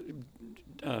 Lonnie,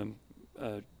 Don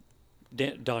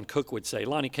Cook would say,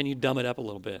 Lonnie, can you dumb it up a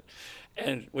little bit?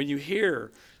 And when you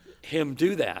hear him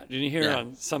do that. Did you hear Yeah.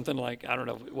 on something like, I don't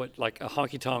know what, like a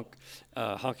Honky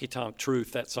Tonk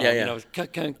Truth, that song, Yeah, you yeah. know,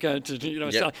 you know,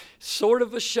 Yep. sort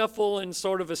of a shuffle and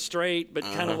sort of a straight, but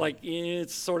kind of Uh-huh. like,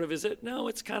 it's sort of, is it? No,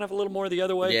 it's kind of a little more the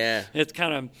other way. Yeah. It's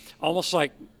kind of almost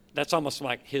like, that's almost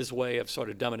like his way of sort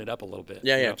of dumbing it up a little bit.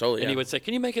 Yeah, you yeah, know? totally, And he yeah. would say,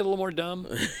 "Can you make it a little more dumb?"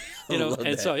 You know, love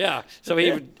and that. so so he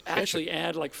would actually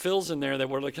add like fills in there that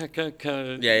were like, Yeah,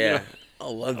 you yeah. know. I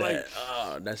love Like- that.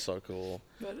 Oh, that's so cool.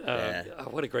 Yeah.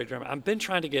 What a great drummer! I've been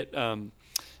trying to get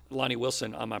Lonnie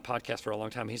Wilson on my podcast for a long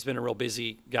time. He's been a real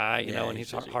busy guy, you know, and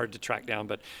he's he's busy. hard to track down.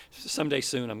 But someday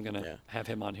soon, I'm gonna Yeah. have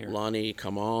him on here. Lonnie,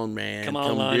 come on, man. Come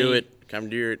on, do Lonnie. it. Come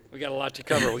do it. We got a lot to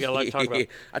cover. We got a lot to talk about.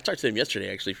 I talked to him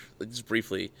yesterday, actually, just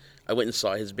briefly. I went and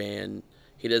saw his band.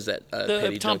 He does that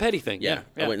The Tom Petty thing, yeah,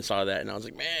 I yeah. went and saw that, and I was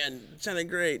like, man, it sounded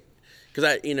great.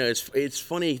 Because it's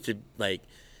funny to like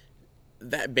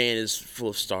that band is full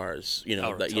of stars. You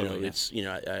know, Oh, that you know totally, yeah.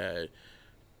 it's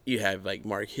you have like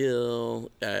Mark Hill.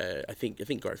 I think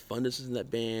Garth Fundus is in that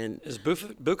band. Is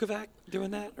Bukovac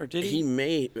doing that, or did he? He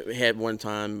may have one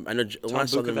time. I know when I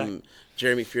saw them, Bukovac.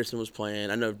 Jerry McPherson was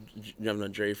playing. I've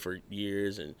known Jerry for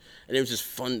years, and it was just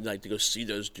fun like to go see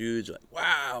those dudes. Like,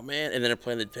 wow, man! And then they're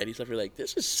playing the Teddy stuff. You're like,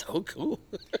 this is so cool.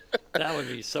 That would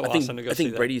be so I think awesome to go I see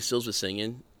think that. Brady Stills was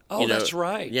singing. Oh, that's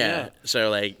right, yeah. So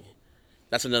like,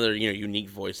 that's another unique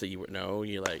voice that you would know.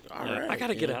 You're like, all right. I got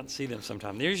to get out and see them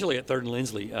sometime. They're usually at Third and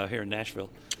Lindsley here in Nashville.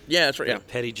 Yeah, that's right. Yeah.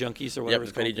 Petty Junkies or Yep, whatever the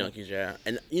it's Petty called. Junkies, yeah.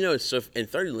 And so in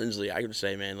Third and Lindsley, I would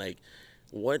say, man, like,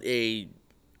 what a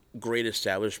great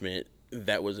establishment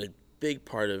that was a big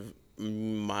part of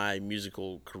my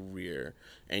musical career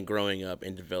and growing up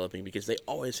and developing, because they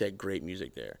always had great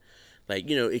music there. Like,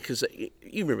 because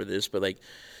you remember this, but like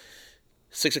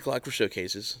 6 o'clock for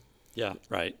showcases. Yeah,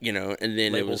 right. And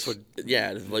then Labels the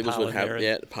would labels pile would in have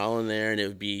there. pile in there, and it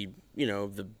would be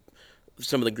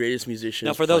some of the greatest musicians.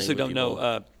 Now, for those who playing don't with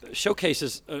know, people.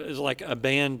 Showcases is like a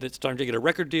band that's starting to get a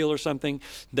record deal or something.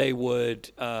 They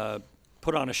would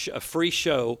put on a free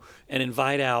show and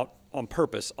invite out on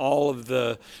purpose all of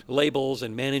the labels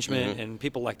and management and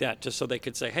people like that, just so they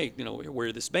could say, hey,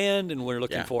 we're this band and we're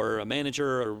looking Yeah. for a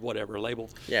manager or whatever label.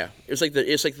 Yeah, it's like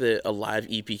the a live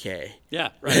EPK.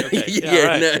 Yeah, right. Okay. Yeah,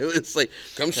 right. no, it's like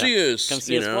come see us. Come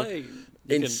see us play.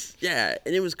 You And can- yeah,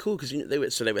 and it was cool because they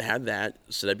would have that,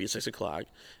 so that'd be at 6 o'clock,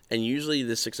 and usually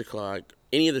the 6 o'clock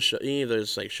any of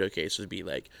those like showcases would be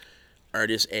like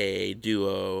artist A,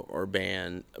 duo, or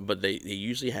band, but they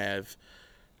usually have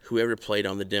whoever played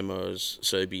on the demos.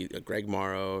 So it'd be Greg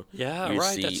Morrow. Yeah, you would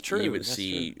right, See, that's true, You would that's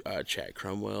see Chad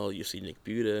Cromwell. You see Nick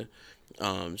Buda.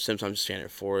 Sometimes Shannon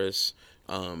Forrest.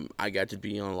 I got to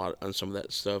be on some of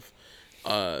that stuff.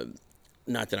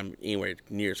 Not that I'm anywhere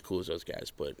near as cool as those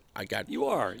guys, but I got You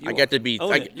got to be.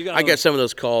 Own it. You gotta I own got it. some of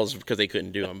those calls because they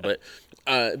couldn't do them, but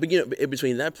in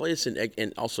between that place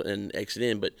and also in Exit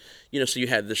In, but so you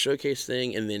had the showcase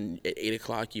thing, and then at 8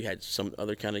 o'clock you had some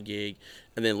other kind of gig,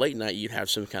 and then late night you'd have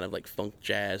some kind of like funk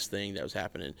jazz thing that was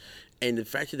happening, and the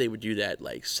fact that they would do that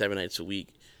like 7 nights a week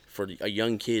for a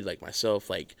young kid like myself,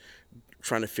 like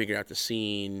trying to figure out the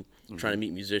scene, trying to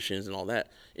meet musicians and all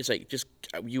that. It's like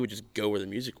you would just go where the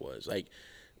music was. Like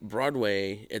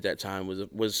Broadway at that time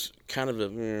was kind of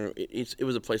it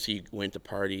was a place that you went to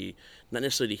party, not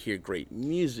necessarily to hear great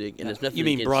music. And there's nothing. You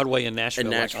mean against, Broadway in Nashville,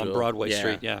 like on Nashville, Broadway yeah.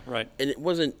 Street? Yeah, right. And it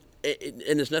wasn't.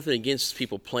 And there's nothing against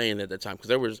people playing at that time, because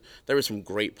there was some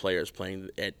great players playing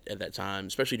at that time,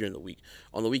 especially during the week.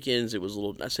 On the weekends, it was a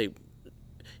little. I say.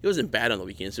 It wasn't bad on the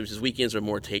weekends. It was just weekends were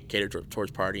more catered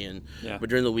towards partying. Yeah. But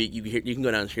during the week, you can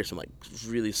go down and hear some like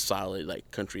really solid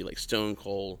like country, like Stone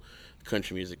Cold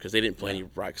country music, because they didn't play any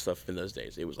rock stuff in those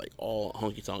days. It was like all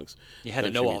honky tonks. You had to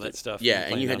country know all music. that stuff. Yeah, and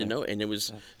playing you had to down know, and it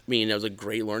was. I mean, that was a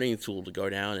great learning tool to go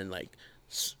down and like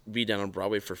be down on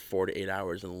Broadway for 4 to 8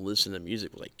 hours and listen to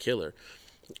music. Was like killer.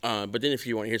 But then if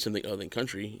you want to hear something other than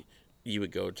country, you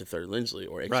would go to Third Lindsley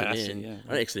or Exit Right, I see, In. yeah,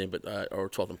 Not Exit In, but or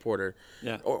 12th and Porter.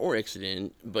 Yeah. Or Exit In.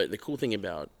 But the cool thing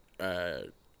about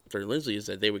Third Lindsley is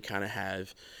that they would kind of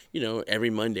have,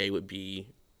 every Monday would be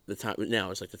the time.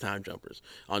 Now it's like the Time Jumpers.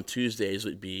 On Tuesdays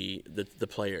would be the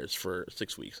Players for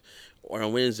 6 weeks. Or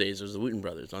on Wednesdays it was the Wooten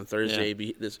Brothers. On Thursday, Yeah.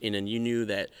 be this, and then you knew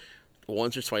that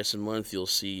once or twice a month you'll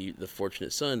see the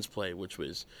Fortunate Sons play, which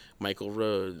was Michael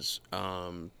Rhodes,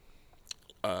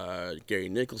 Gary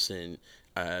Nicholson,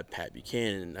 Pat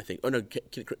Buchanan, I think. Oh no,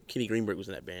 Kenny Greenberg was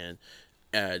in that band,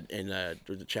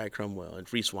 and Chad Cromwell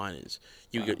and Reese Winans.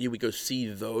 You would go see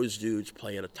those dudes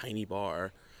play at a tiny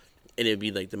bar, and it'd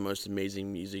be like the most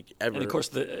amazing music ever. And of course,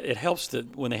 it helps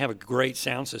that when they have a great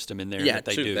sound system in there Yeah, that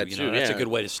they too, do. that You too, know, that's a yeah. good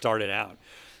way to start it out.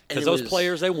 Because it those was-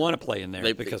 players, they want to play in there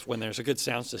They- because when there's a good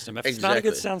sound system. If it's not a good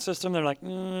Exactly. sound system, they're like,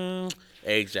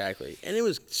 Exactly. And it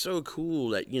was so cool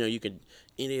that, you could,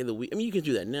 any day of the week, I mean, you can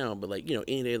do that now, but like,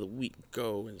 any day of the week,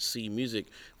 go and see music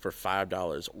for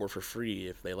 $5 or for free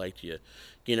if they liked you.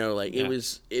 Like Yeah.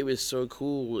 it was so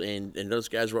cool. And those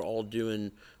guys were all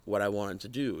doing what I wanted to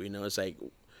do. It's like,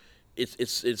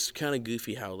 it's kind of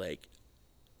goofy how like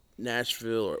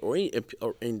Nashville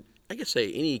and I could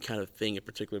say any kind of thing in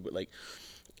particular, but like,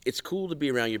 it's cool to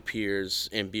be around your peers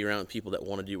and be around people that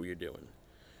want to do what you're doing.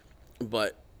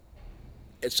 But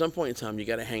at some point in time, you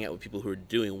got to hang out with people who are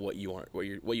doing what you want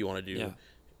to do, Yeah.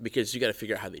 because you got to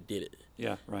figure out how they did it.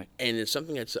 yeah, right. And it's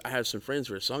something I have some friends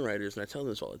who are songwriters, and I tell them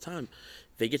this all the time.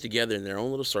 They get together in their own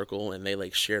little circle and they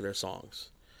like share their songs,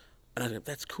 and I think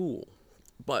that's cool.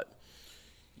 But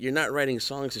you're not writing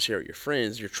songs to share with your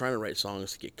friends. You're trying to write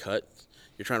songs to get cut.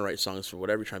 You're trying to write songs for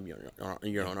whatever. You're trying to be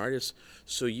your own artist.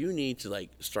 So you need to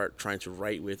like start trying to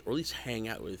write with, or at least hang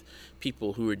out with,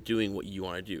 people who are doing what you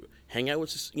want to do. Hang out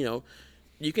with,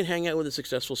 you can hang out with a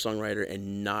successful songwriter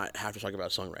and not have to talk about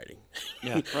songwriting.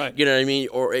 Yeah, right. You know what I mean?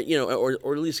 Or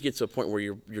or at least get to a point where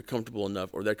you're comfortable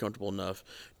enough, or they're comfortable enough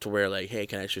to where like, hey,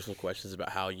 can I ask you some questions about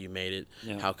how you made it?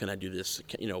 Yeah. How can I do this?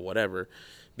 Whatever.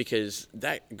 Because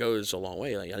that goes a long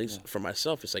way. Like at least for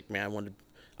myself, it's like, man,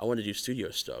 I want to do studio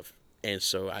stuff. And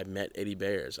so I met Eddie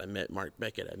Bears, I met Mark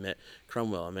Beckett, I met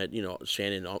Cromwell, I met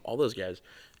Shannon, all those guys,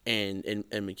 and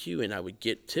McHugh, and I would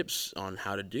get tips on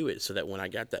how to do it, so that when I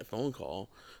got that phone call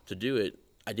to do it,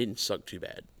 I didn't suck too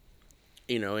bad.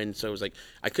 And so it was like,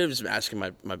 I could have just been asking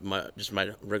my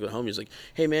regular homies, like,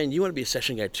 hey man, you want to be a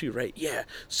session guy too, right? Yeah.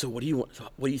 So what do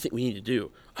you think we need to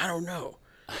do? I don't know.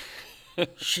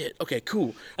 Shit. Okay,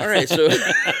 cool. All right, so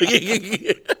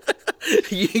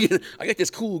I got this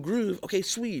cool groove. Okay,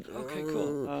 sweet. Okay,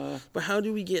 cool. But how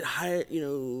do we get higher?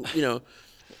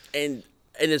 And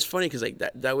it's funny because like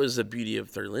that was the beauty of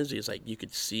Third Lindsay. It's like you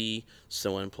could see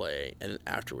someone play, and then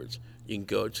afterwards you can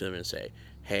go to them and say,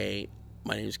 "Hey,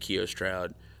 my name is Keo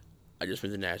Stroud. I just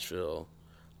went to Nashville.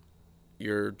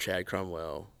 You're Chad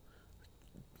Cromwell.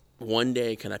 One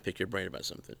day, can I pick your brain about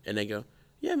something?" And they go,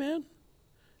 "Yeah, man."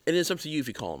 And it's up to you if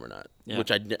you call him or not, Yeah.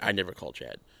 which I never called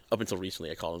Chad. Up until recently,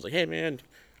 I called him. I was like, hey, man,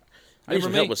 I need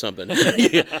some Remember help me? with something.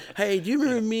 Hey, do you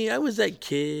remember me? I was that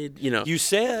kid, You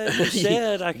said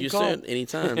I could You call. said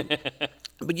anytime. But,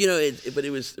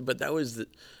 but that was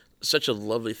such a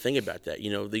lovely thing about that.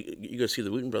 You go see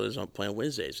the Wooten brothers on playing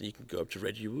Wednesdays, and you can go up to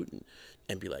Reggie Wooten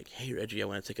and be like, hey, Reggie, I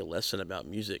want to take a lesson about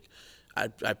music. I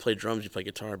play drums, you play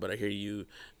guitar, but I hear you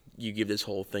give this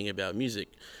whole thing about music,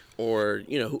 or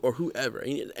or whoever.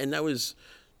 And that was,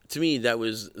 to me, that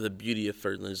was the beauty of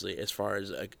Third Lindsley, as far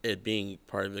as it being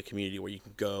part of a community where you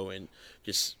can go and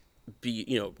just be,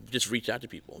 just reach out to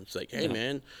people. It's like, hey,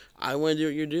 man, I want to do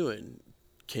what you're doing.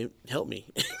 Can help me.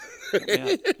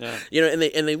 Yeah.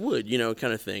 And they would,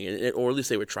 kind of thing, or at least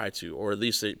they would try to, or at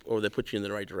least they put you in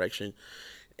the right direction.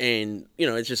 And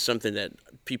it's just something that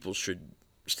people should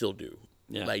still do.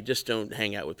 Yeah. Like, just don't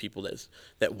hang out with people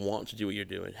that want to do what you're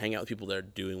doing. Hang out with people that are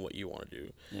doing what you want to do,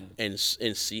 and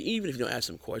see. Even if you don't ask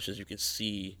them questions, you can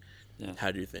see how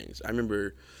to do things. I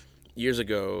remember years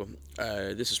ago.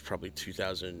 This is probably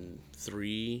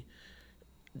 2003.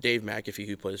 Dave McAfee,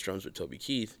 who plays drums with Toby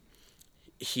Keith,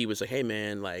 he was like, "Hey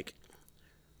man, like,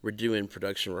 we're doing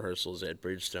production rehearsals at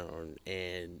Bridgestone,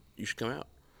 and you should come out."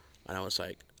 And I was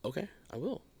like, "Okay, I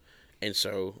will." And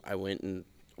so I went and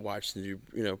watched the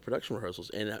new, production rehearsals.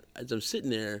 And as I'm sitting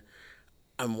there,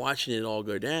 I'm watching it all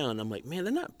go down. I'm like, man,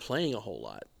 they're not playing a whole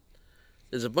lot.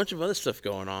 There's a bunch of other stuff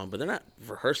going on, but they're not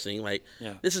rehearsing. Like,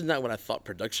 this is not what I thought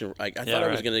production. Like, I thought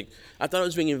I thought I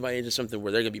was being invited to something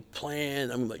where they're gonna be playing.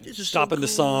 I'm like, this is Stopping so the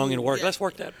song cool. and work. Yeah. Let's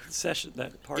work that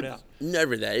part out.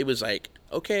 Never that. It was like,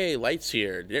 okay, lights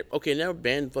here. Okay, now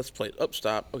band, let's play. Up,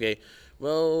 stop. Okay,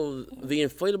 well, the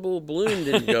inflatable balloon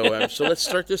didn't go, so let's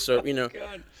start this up.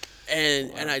 God.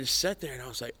 And I just sat there and I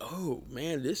was like, oh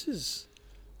man, this is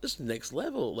next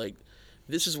level. Like,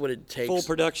 this is what it takes. Full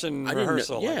production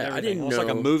rehearsal. Yeah, like I didn't Almost know.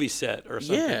 like a movie set or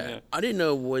something. Yeah, I didn't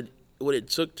know what it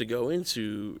took to go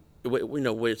into. What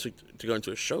it took to go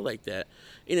into a show like that.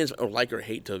 And it's, or like or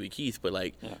hate Toby Keith, but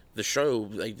like the show,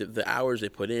 like the hours they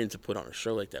put in to put on a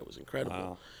show like that was incredible.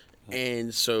 Wow.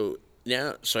 And so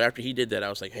after he did that, I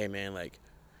was like, hey man, like,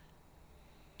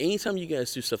 anytime you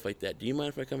guys do stuff like that, do you mind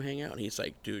if I come hang out? And he's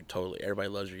like, dude, totally. Everybody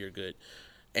loves you. You're good.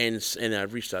 And I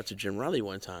reached out to Jim Riley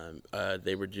one time.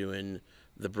 They were doing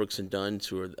the Brooks and Dunn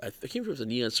tour. I can't remember if it was a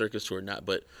Neon Circus tour or not,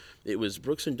 but it was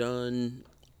Brooks and Dunn,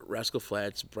 Rascal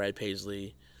Flatts, Brad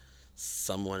Paisley,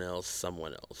 someone else,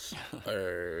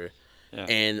 Yeah.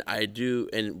 And I do.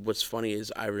 And what's funny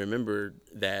is I remember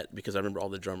that because I remember all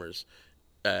the drummers.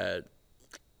 Uh,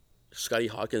 Scotty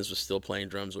Hawkins was still playing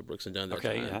drums with Brooks and Dunn at that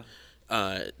Okay, time.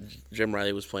 yeah. Jim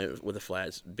Riley was playing with the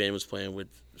Flats. Ben was playing with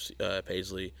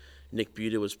Paisley. Nick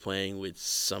Buda was playing with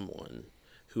someone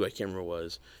who I can't remember who it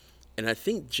was. And I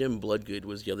think Jim Bloodgood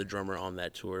was the other drummer on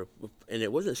that tour. And it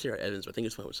wasn't Sarah Evans, but I think it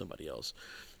was playing with somebody else.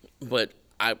 But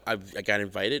I got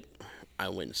invited. I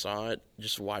went and saw it,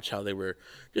 just watch how they were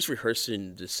just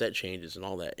rehearsing the set changes and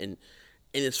all that. And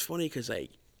it's funny because, like,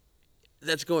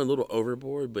 that's going a little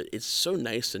overboard, but it's so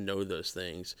nice to know those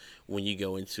things when you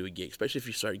go into a gig, especially if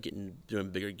you start doing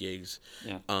bigger gigs.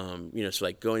 Yeah. So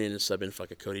like going in and subbing for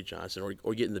like a Cody Johnson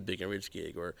or getting the Big and Rich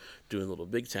gig or doing a little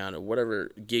Big Town or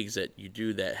whatever gigs that you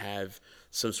do that have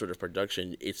some sort of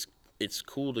production. It's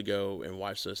cool to go and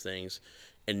watch those things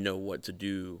and know what to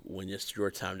do when it's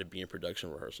your time to be in production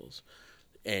rehearsals.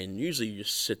 And usually you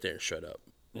just sit there and shut up.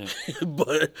 Yeah.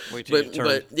 but Wait till your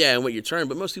turn. and wait your turn.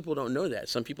 But most people don't know that.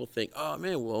 Some people think, oh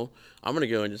man, well, I'm gonna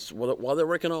go and just while they're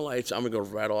working on lights, I'm gonna go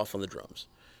right off on the drums.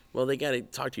 Well, they gotta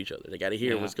talk to each other. They gotta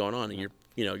hear what's going on, and you're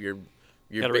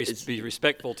Got to be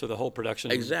respectful to the whole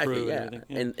production exactly, crew yeah. and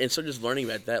everything. And so just learning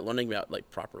about that, learning about like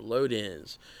proper load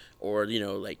ins, or in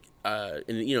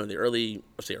the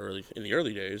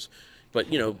early days. But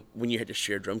when you had to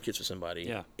share drum kits with somebody,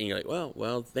 Yeah. and you're like,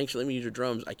 well, thanks for letting me use your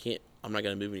drums. I'm not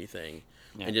gonna move anything.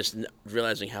 Yeah. And just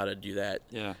realizing how to do that.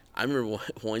 Yeah. I remember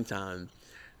one time,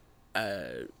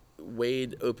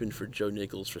 Wade opened for Joe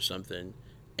Nichols for something,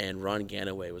 and Ron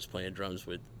Ganaway was playing drums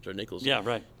with Joe Nichols. Yeah,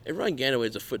 right. And Ron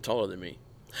Ganaway's a foot taller than me.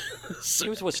 He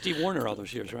was with Steve Warner all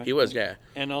those years, right? He was, yeah.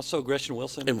 And also Gretchen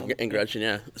Wilson. And Gretchen,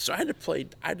 yeah. So I had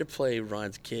to play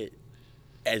Ron's kit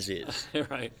as is,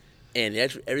 Right. and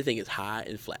everything is high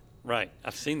and flat. Right.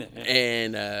 I've seen that. Yeah.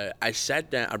 And I sat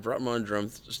down. I brought my own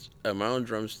drums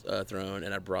throne,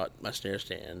 and I brought my snare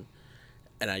stand,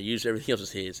 and I used everything else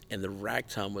as his. And the rack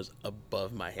tom was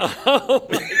above my head. Oh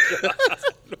my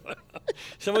God!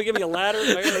 Someone give me a ladder.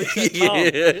 I gotta reach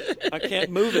that tom. I can't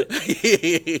move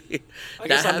it. I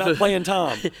guess I'm not playing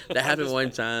tom. That happened one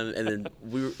time, and then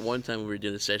one time we were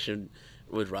doing a session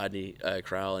with Rodney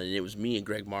Crowell, and it was me and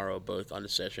Greg Morrow both on the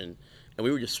session. And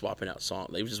we were just swapping out songs.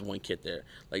 Like, it was just one kit there.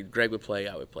 Like, Greg would play,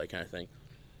 I would play, kind of thing.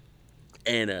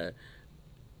 And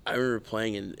I remember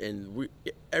playing, and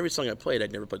every song I played,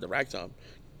 I'd never put the rack tom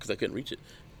because I couldn't reach it.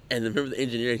 And I remember the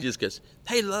engineer, he just goes,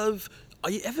 "Hey, love, are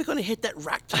you ever going to hit that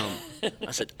rack tom?"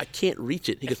 I said, "I can't reach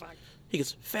it." He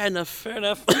goes, "Fair enough." Fair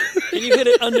enough. Can you hit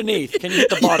it underneath? Can you hit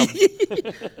the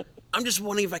bottom? I'm just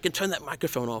wondering if I can turn that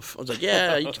microphone off. I was like,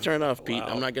 "Yeah, you can turn it off, Pete. Wow.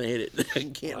 I'm not going to hit it. I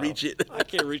can't reach it." I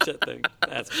can't reach that thing.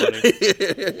 That's funny.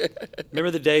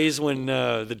 Remember the days when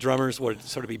the drummers would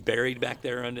sort of be buried back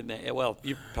there under the, well,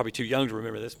 you're probably too young to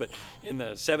remember this, but in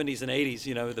the 70s and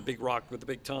 80s, the big rock with the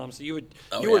big toms, you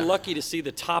were lucky to see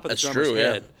the top of the drummer's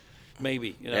head,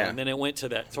 maybe, and then it went to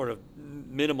that sort of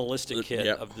minimalistic hit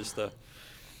of just the.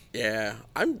 Yeah,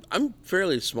 I'm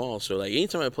fairly small, so like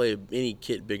anytime I play any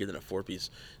kit bigger than a 4-piece,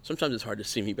 sometimes it's hard to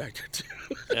see me back there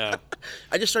too. Yeah.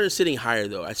 I just started sitting higher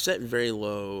though. I set very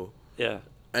low. Yeah.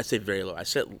 I say very low. I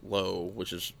set low,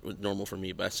 which is normal for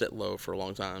me, but I set low for a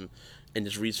long time, and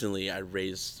just recently I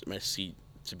raised my seat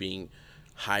to being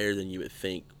higher than you would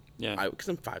think. Yeah. Because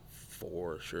I'm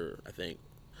 5'4", sure, I think.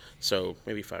 So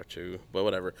maybe 5'2", but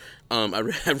whatever. I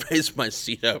raised my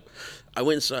seat up. I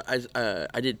went.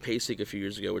 I did PASIC a few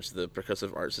years ago, which is the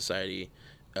Percussive Art Society,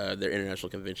 their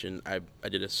international convention. I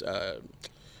did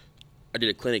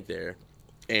a clinic there,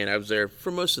 and I was there for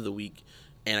most of the week,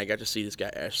 and I got to see this guy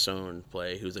Ash Sohn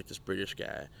play, who's like this British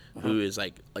guy who is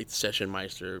like the session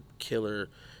meister, killer,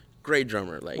 great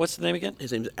drummer. Like, what's the name again?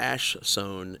 His name's Ash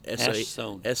Sohn. Ash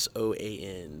Sohn.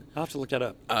 Soan. I'll have to look that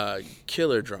up.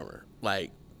 Killer drummer.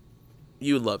 Like,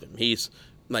 you would love him. He's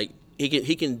like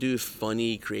he can do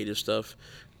funny, creative stuff.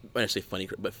 When I say funny,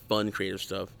 but fun, creative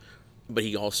stuff. But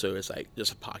he also is like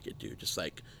just a pocket dude, just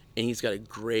like, and he's got a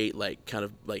great like kind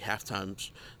of like halftime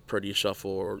Purdy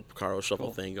shuffle or Picaro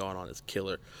shuffle thing going on. It's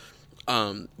killer.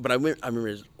 But I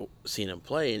remember seeing him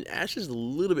play, and Ash is a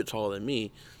little bit taller than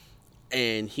me,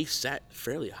 and he sat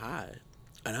fairly high,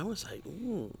 and I was like,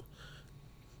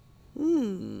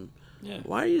 Yeah.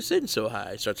 why are you sitting so high?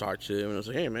 I started talking to him, and I was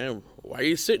like, "Hey, man, why are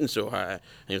you sitting so high?" And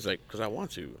he was like, "Because I want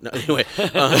to." No, anyway,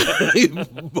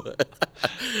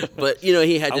 but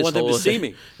he had this I want them to see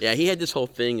me. Yeah, he had this whole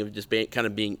thing of just kind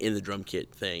of being in the drum kit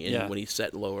thing, and when he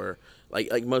sat lower,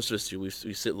 like most of us do, we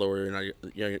sit lower in our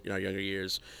younger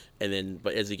years, and then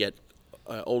but as he got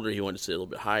older, he wanted to sit a little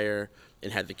bit higher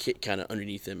and had the kit kind of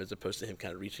underneath him as opposed to him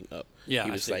kind of reaching up. Yeah,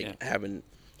 he was having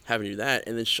having to do that.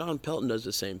 And then Sean Pelton does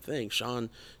the same thing. Sean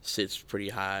sits pretty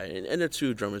high, and they're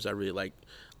two drummers I really like.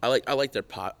 I like their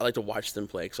I like to watch them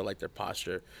play because I like their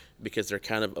posture because they're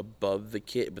kind of above the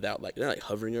kit without like they're not like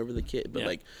hovering over the kit, but Yeah.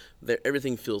 like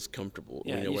everything feels comfortable.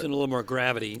 Yeah, you know, using a little more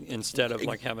gravity instead of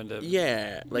like having to.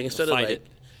 yeah, like instead of fight like it.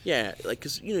 yeah, like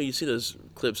because you see those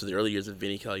clips of the early years of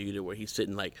Vinny Colaiuta where he's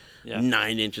sitting like Yeah.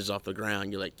 9 inches off the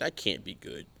ground. You're like that can't be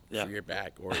good Yeah. for your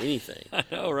back or anything.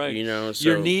 Oh, right. You know, your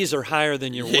so- knees are higher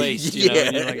than your waist. You know,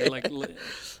 and you're like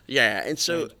Yeah, and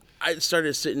so I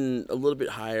started sitting a little bit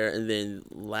higher, and then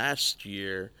last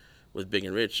year with Big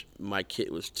and Rich, my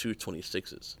kit was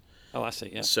 226s. oh, I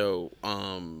see. Yeah. So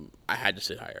I had to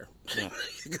sit higher Yeah.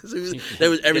 because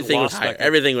everything was lost higher. back there.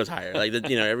 Everything was higher.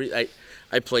 Like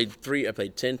I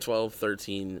played 10, 12,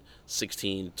 13,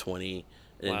 16, 20,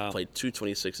 and Wow. then played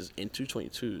 226s and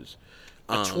 222s.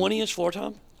 A 20-inch floor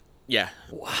tom. Yeah.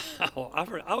 Wow. I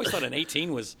always thought an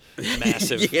 18 was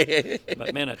massive. Yeah.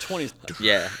 But man, a 20 is.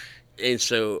 Yeah, and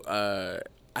so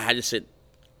I had to sit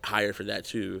higher for that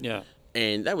too. Yeah.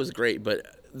 and that was great. But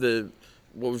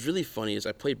what was really funny is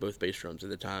I played both bass drums at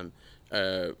the time.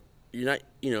 You're not,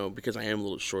 because I am a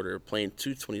little shorter. Playing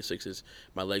 226s,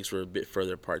 my legs were a bit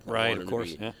further apart than I Right, wanted of them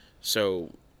course, to be. yeah.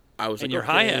 So I was And like, your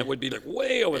okay. hi hat would be like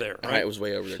way over there. Hi Right. hat was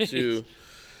way over there too.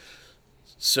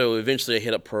 So eventually I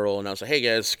hit up Pearl and I was like, hey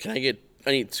guys, I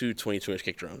need two 22-inch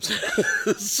kick drums.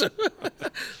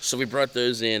 so we brought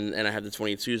those in and I had the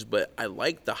 22s, but I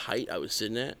liked the height I was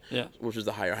sitting at, Yeah. which was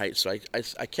the higher height. So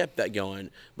I kept that going,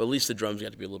 but at least the drums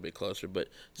got to be a little bit closer. But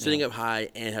sitting up high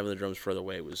and having the drums further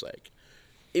away was like,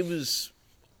 it was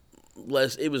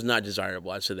not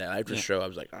desirable. I said that after the show. I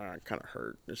was like, I kind of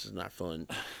hurt. This is not fun.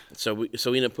 So we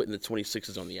ended up putting the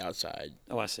 26s on the outside.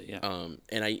 Oh, I see. Yeah.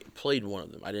 And I played one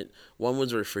of them. I didn't. One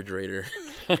was a refrigerator.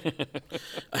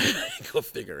 Go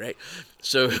figure, right?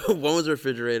 So one was a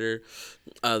refrigerator.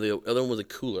 The other one was a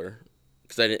cooler.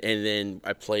 And then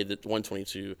I played the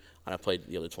 122 and I played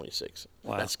the other 26.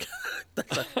 Wow. That's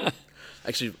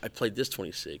actually I played this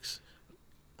 26.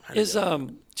 Is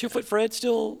 2-Foot Fred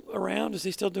still around? Is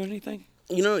he still doing anything?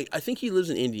 I think he lives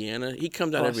in Indiana. He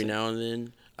comes out Oh, I every see. now and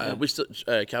then. Yeah. We still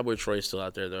Cowboy Troy's still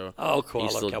out there though. Oh, cool.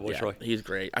 He's I love Cowboy Troy. He's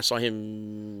great. I saw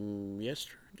him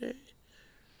yesterday.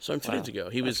 Saw him 2 days ago.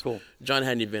 He That's was cool. John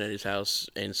had an event at his house,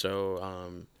 and so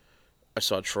I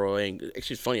saw Troy. And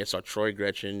actually, it's funny. I saw Troy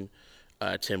Gretchen,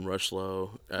 Tim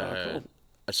Rushlow. cool.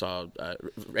 I saw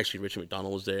actually Richard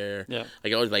McDonald was there. Yeah.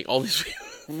 All these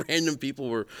random people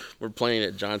were playing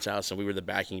at John's house, and we were the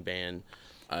backing band.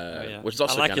 Oh, yeah. Which is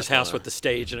also I like kinda his house fun. with the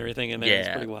stage and everything in there. Yeah, It's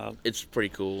pretty wild. It's pretty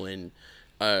cool, and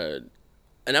that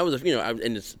was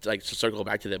and it's like to circle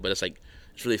back to that, but it's like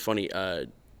it's really funny.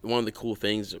 One of the cool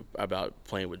things about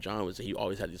playing with John was that he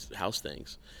always had these house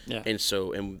things, Yeah. and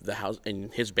so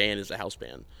and his band is a house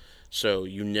band, so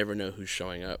you never know who's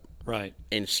showing up, Right.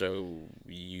 and so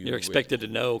You're expected to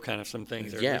know kind of some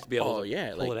things, or at yeah, least be able to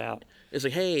yeah, pull like, it out. It's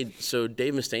like, hey, so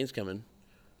Dave Mustaine's coming.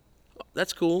 Oh,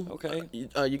 that's cool. Okay.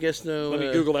 You guys know. Let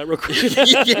me Google that real quick.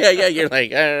 yeah. You're like,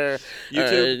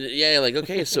 YouTube? yeah, like,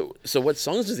 okay, so what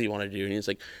songs does he want to do? And he's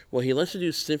like, well, he wants to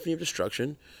do Symphony of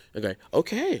Destruction.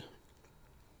 Okay.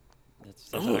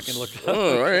 That's what I can look up.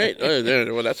 Oh, all right.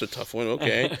 Well, that's a tough one.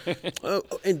 Okay.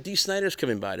 And Dee Snider's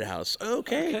coming by the house.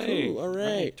 Okay, cool. All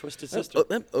right. Twisted Sister.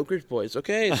 Oak Ridge Boys.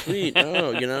 Okay, sweet.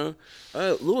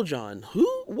 Little John. Who?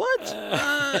 What?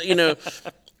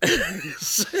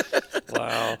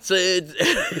 Wow. So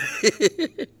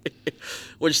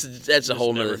which that's a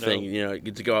whole never nother thing,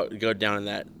 get to go down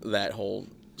in that whole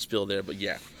spill there. But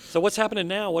yeah, So what's happening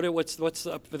now? What's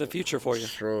up for the future for you?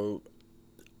 so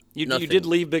You Nothing. did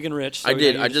leave Big and Rich. So I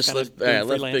did. now I you're just kinda left. doing I left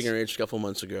freelance. Big and Rich a couple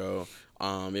months ago.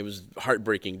 It was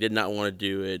heartbreaking. Did not want to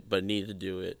do it, but needed to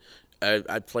do it.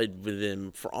 I played with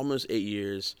them for almost 8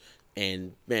 years,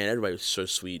 and man, everybody was so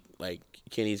sweet. Like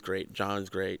Kenny's great, John's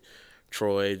great,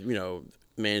 Troy.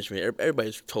 Management.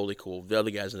 Everybody's totally cool. The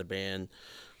other guys in the band.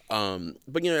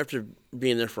 But after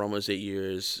being there for almost 8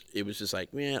 years, it was just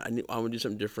like, man, I want to do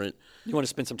something different. You want to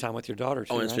spend some time with your daughter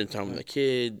too, I want to right? spend time with my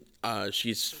kid.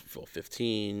 She's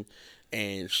 15,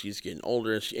 and she's getting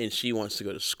older, and she wants to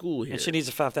go to school here. And she needs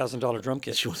a $5,000 drum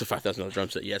kit. She wants a $5,000 drum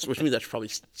set, yes, which means I should probably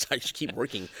keep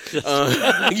working.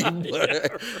 But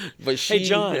she, Hey,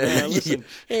 John, listen.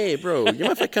 Hey, bro, you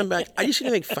mind if I come back? I just need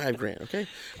to make $5,000, okay?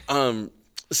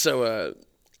 So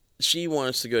she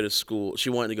wants to go to school. She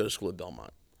wanted to go to school at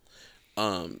Belmont.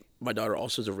 My daughter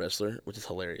also is a wrestler, which is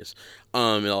hilarious. In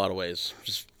a lot of ways,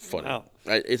 just funny. Wow.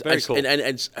 It's Very cool. And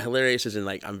it's hilarious as in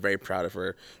like I'm very proud of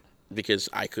her because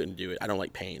I couldn't do it. I don't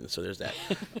like pain, so there's that.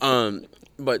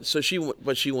 But she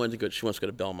wanted to go. She wants to go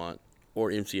to Belmont or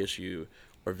MTSU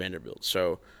or Vanderbilt.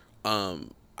 So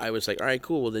I was like, all right,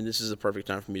 cool. Well, then this is the perfect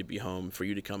time for me to be home, for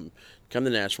you to come to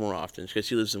Nashville more often, because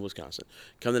he lives in Wisconsin.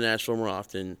 Come to Nashville more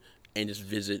often and just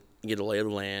visit, get a lay of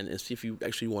the land, and see if you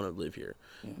actually want to live here.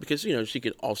 Because, she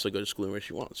could also go to school where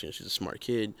she wants. She's a smart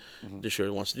kid, does what she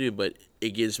wants to do, but it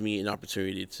gives me an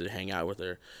opportunity to hang out with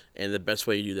her. And the best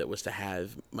way to do that was to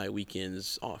have my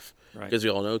weekends off. Right. Because we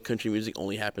all know country music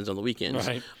only happens on the weekends,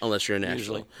 Right. unless you're in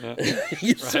Nashville.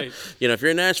 Usually. So, Right. if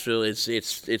you're in Nashville, it's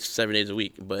 7 days a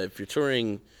week. But if you're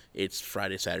touring, it's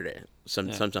Friday, Saturday,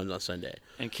 sometimes on Sunday.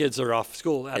 And kids are off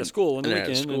school, out of school on the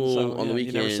weekend. On the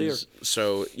you never see her. weekends.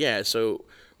 So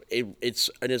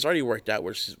it's already worked out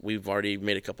where we've already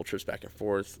made a couple trips back and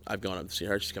forth. I've gone up to see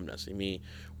her, she's come down to see me,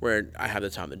 where I have the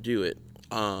time to do it.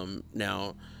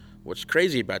 Now, what's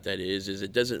crazy about that is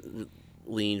it doesn't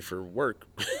lean for work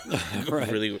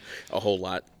Right. really a whole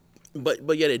lot.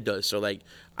 But yet it does. So like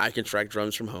I can track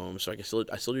drums from home, so I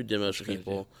still do demos for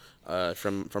people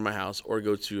from my house, or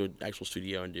go to an actual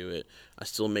studio and do it. I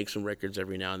still make some records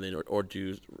every now and then, or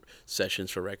do sessions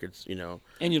for records,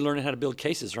 And you're learning how to build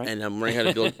cases, right? And I'm learning how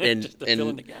to build and Just to fill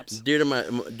in the gaps. due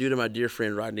to my dear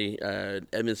friend Rodney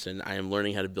Edmondson, I am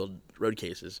learning how to build road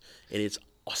cases, and it's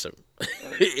awesome.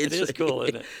 It is cool,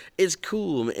 isn't it? It's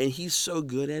cool, and he's so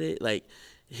good at it. Like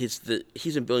he's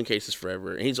been building cases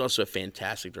forever, and he's also a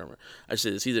fantastic drummer. I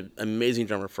say this: he's an amazing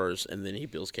drummer first, and then he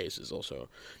builds cases also.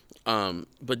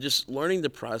 But just learning the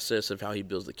process of how he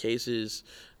builds the cases,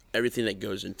 everything that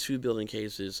goes into building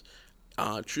cases.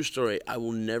 True story. I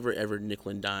will never ever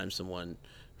nickel and dime someone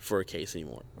for a case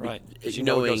anymore. Right. Because you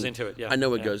know what goes into it. Yeah. I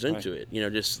know what Yeah, goes into right.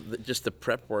 it. Just the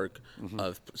prep work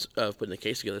of putting the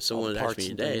case together. All Someone the asked parts me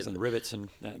and today. things and the rivets and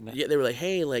that. And that. Yeah, they were like,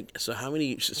 "Hey, so how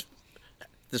many?"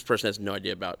 This person has no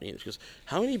idea about me. She goes,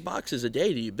 "How many boxes a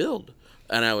day do you build?"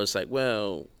 And I was like,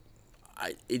 "Well,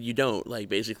 you don't. Like,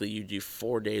 basically, you do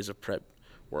 4 days of prep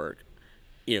work,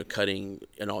 cutting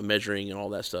and all measuring and all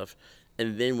that stuff,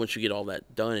 and then once you get all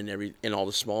that done and all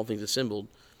the small things assembled,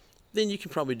 then you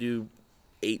can probably do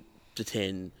 8 to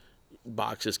 10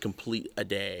 boxes complete a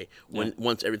day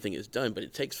once everything is done. But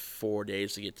it takes 4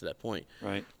 days to get to that point."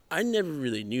 Right. I never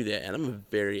really knew that, and I'm a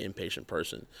very impatient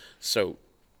person. So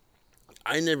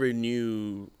I never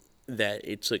knew that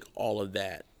it took all of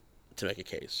that to make a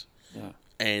case. Yeah.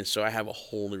 And so I have a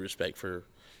whole new respect for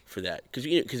that. Because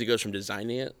it goes from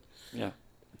designing it, Yeah.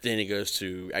 then it goes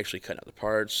to actually cutting out the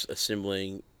parts,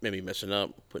 assembling, maybe messing up,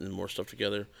 putting more stuff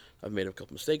together. I've made a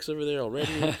couple mistakes over there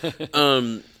already.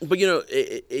 But,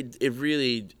 it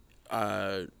really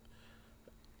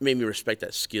made me respect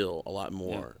that skill a lot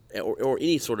more. Or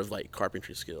any sort of, like,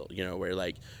 carpentry skill, where,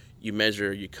 like, you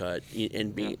measure, you cut,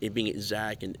 and being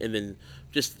exact, and then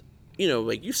just,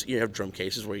 like you have drum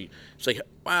cases where it's like,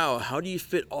 wow, how do you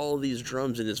fit all of these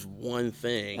drums in this one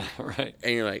thing? Right.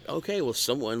 And you're like, okay, well,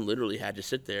 someone literally had to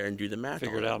sit there and do the math.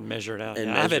 Figure on it out and measure it out. And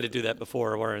Yeah, I've measure- had to do that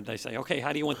before where they say, okay,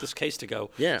 how do you want this case to go?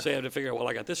 Yeah. So you have to figure out, well,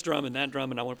 I got this drum, and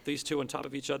I want these two on top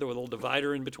of each other with a little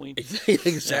divider in between.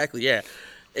 Exactly, yeah.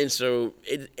 And so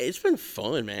it's been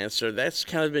fun, man. So that's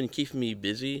kind of been keeping me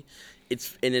busy.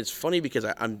 It's funny because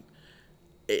I'm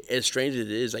as strange as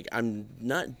it is, like I'm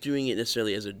not doing it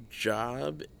necessarily as a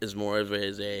job, as more of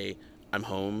as I'm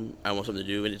home, I want something to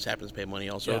do, and it just happens to pay money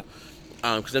also.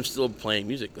 Because I'm still playing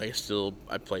music. Like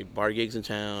I play bar gigs in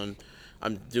town.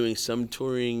 I'm doing some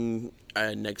touring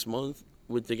next month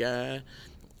with the guy,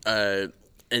 and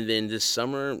then this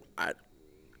summer,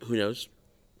 who knows?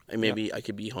 Maybe I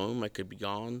could be home, I could be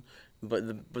gone. But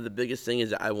the biggest thing is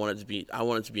that I want it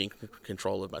to be in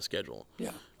control of my schedule.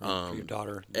 Yeah. For your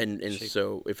daughter. And She-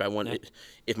 so if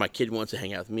my kid wants to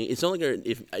hang out with me, it's only gonna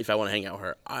if I want to hang out with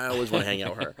her. I always want to hang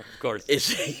out with her. Of course.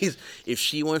 If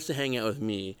she wants to hang out with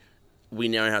me, we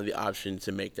now have the option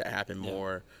to make that happen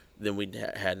more than we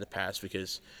had in the past,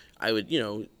 because I would,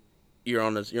 you're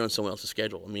on someone else's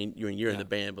schedule. I mean, you're in the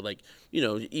band, but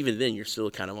even then you're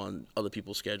still kind of on other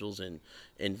people's schedules, and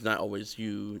it's not always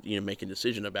you make a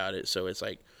decision about it. So it's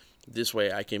like this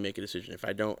way I can make a decision. If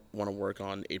I don't want to work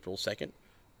on April 2nd,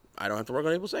 I don't have to work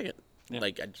on April 2nd. Yeah.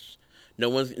 Like no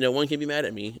one can be mad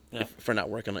at me Yeah. for not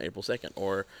working on April 2nd,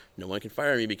 or no one can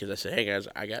fire me because I said, "Hey guys,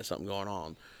 I got something going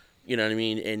on." You know what I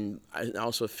mean? And I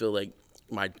also feel like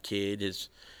my kid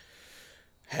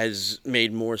has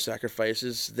made more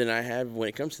sacrifices than I have when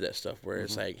it comes to that stuff, where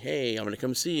it's like, "Hey, I'm going to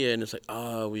come see you," and it's like,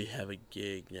 "Oh, we have a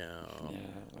gig now. Yeah,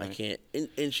 I right. can't."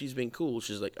 And she's been cool.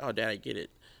 She's like, "Oh, Dad, I get it.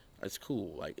 It's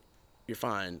cool. Like, you're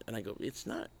fine." And I go, "It's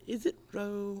not, is it,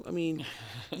 bro? I mean,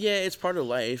 yeah, it's part of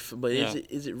life, but Yeah.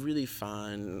 is it really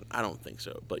fine? I don't think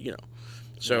so." But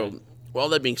so with all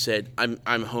that being said,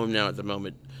 I'm home now at the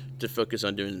moment to focus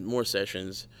on doing more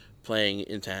sessions, playing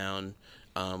in town,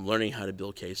 learning how to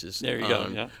build cases. There you go.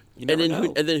 Yeah. You And never then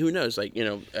know. and then who knows? Like,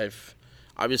 if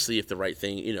obviously if the right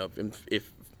thing,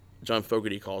 if John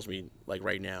Fogerty calls me like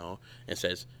right now and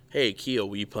says, "Hey, Keo,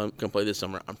 will you come play this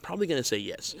summer?" I'm probably gonna say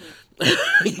yes. Of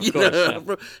course, yeah. I'm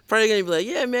probably gonna be like,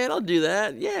 "Yeah, man, I'll do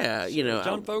that." Yeah,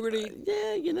 John Fogerty.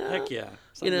 Yeah, Heck yeah.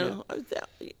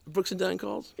 Brooks and Dunn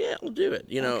calls. Yeah, I'll do it.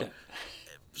 Okay.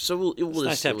 So we'll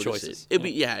nice just to have we'll just see. choices. It'd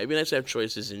be nice to have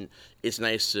choices, and it's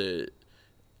nice to.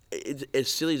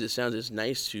 As silly as it sounds, it's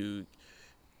nice to,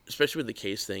 especially with the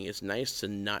case thing. It's nice to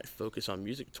not focus on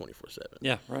music 24/7.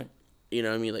 Yeah. Right. You know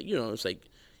what I mean? Like, it's like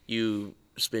you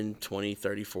spend 20,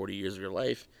 30, 40 years of your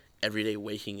life every day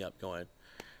waking up going,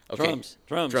 okay,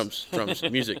 drums,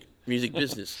 music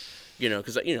business.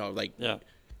 Because like Yeah.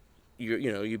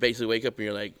 you basically wake up and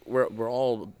you're like, we're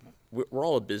all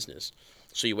a business.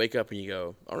 So you wake up and you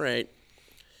go, all right,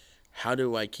 how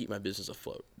do I keep my business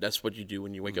afloat? That's what you do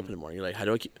when you wake up in the morning. You're like,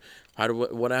 what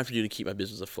do I have to do to keep my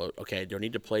business afloat? Okay, do I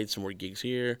need to play some more gigs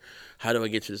here? How do I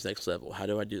get to this next level? How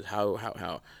do I do this? How?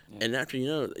 Yeah. And after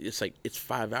it's like it's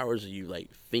 5 hours of you like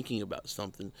thinking about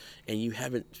something and you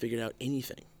haven't figured out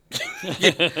anything.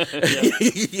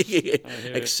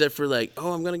 Except for like,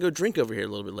 oh, I'm gonna go drink over here a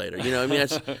little bit later. I mean,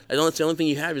 that's the only thing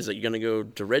you have is like you're gonna go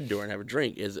to Red Door and have a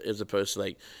drink, as opposed to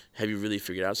like, have you really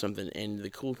figured out something? And the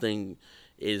cool thing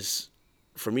is,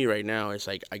 for me right now, it's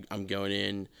like I'm going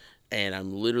in and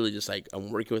I'm literally just like I'm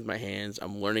working with my hands.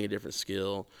 I'm learning a different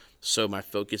skill, so my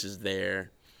focus is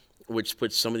there, which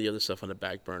puts some of the other stuff on the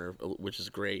back burner, which is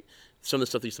great. Some of the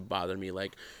stuff that used to bother me,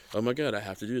 like, oh my God, I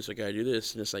have to do this, I gotta do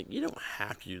this. And it's like, you don't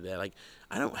have to do that. Like,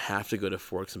 I don't have to go to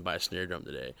Forks and buy a snare drum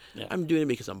today. Yeah. I'm doing it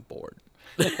because I'm bored.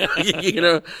 I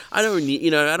don't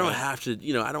need, I don't have to,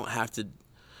 I don't have to,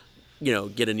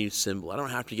 get a new cymbal. I don't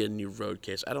have to get a new road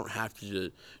case. I don't have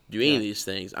to do any of these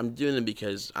things. I'm doing them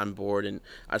because I'm bored, and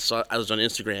I was on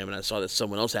Instagram and I saw that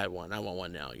someone else had one. I want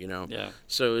one now, Yeah.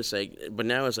 So it's like, but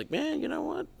now it's like, man, you know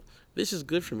what? This is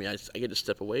good for me. I get to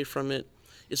step away from it.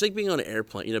 It's like being on an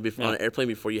airplane. On an airplane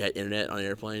before you had internet on an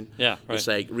airplane. Yeah, right. It's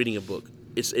like reading a book.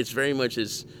 It's very much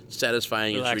as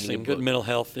satisfying as reading a book. Good mental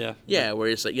health. Yeah. Yeah, where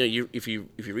it's like if you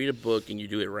read a book and you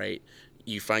do it right,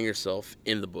 you find yourself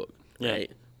in the book. Yeah.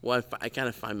 Right. Well, I kind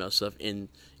of find myself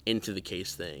into the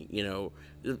case thing.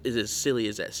 It's as silly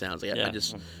as that sounds. Like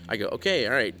I go, okay,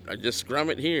 all right, I just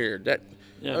grommet here. That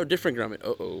different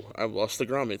grommet. I've lost the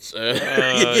grommets.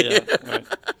 Right.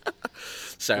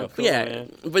 So cool,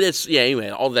 man. but anyway.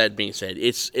 All that being said,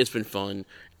 it's been fun,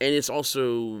 and it's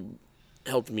also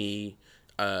helped me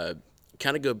kind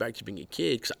of go back to being a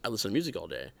kid because I listen to music all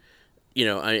day.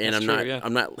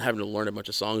 I'm not having to learn a bunch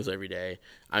of songs every day.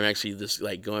 I'm actually just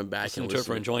like going back Listening and to it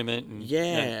listening for enjoyment. And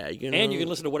you can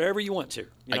listen to whatever you want to.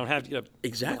 You don't have to.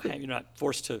 Exactly. You're not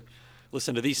forced to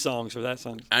listen to these songs or that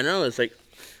song. I know, it's like,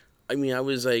 I mean, I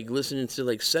was like listening to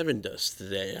like Seven Dust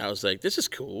today. I was like, this is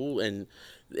cool, and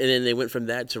then they went from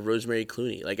that to Rosemary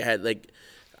Clooney. Like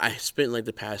I spent like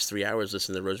the past 3 hours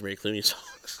listening to Rosemary Clooney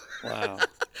songs. Wow.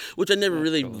 Which I never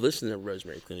really listened to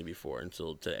Rosemary Clooney before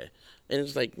until today. And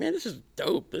it's like, man, this is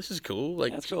dope. This is cool.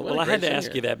 Like, that's cool. Well, I had to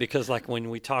ask you that because, like, when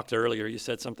we talked earlier, you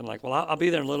said something like, "Well, I'll be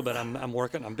there in a little bit. I'm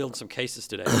working. I'm building some cases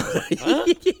today." I was like, huh?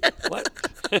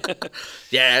 What?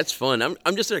 Yeah, it's fun.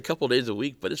 I'm just there a couple of days a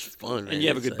week, but it's fun. Man. And you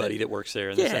have a good buddy that works there,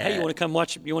 and they say, "Hey, you want to come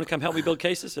watch? You want to come help me build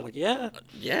cases?" They're like, "Yeah."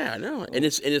 Yeah, I know. And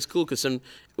it's cool because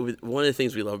one of the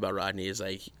things we love about Rodney is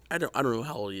like I don't know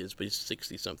how old he is, but he's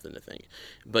 60 something, I think.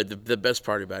 But the best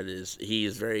part about it is he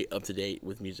is very up to date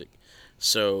with music.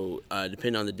 So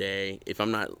depending on the day, if I'm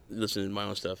not listening to my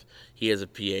own stuff, he has a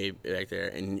PA back there,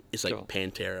 and it's like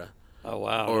Pantera. Oh,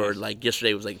 wow. Or nice. like yesterday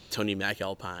it was like Tony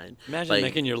McAlpine. Imagine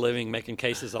making your living making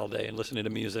cases all day and listening to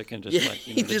music, and just like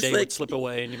the day would slip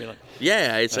away and you'd be like,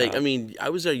 yeah, it's like, I mean, I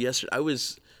was there yesterday. I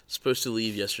was supposed to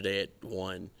leave yesterday at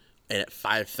 1. And at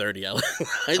 5:30, I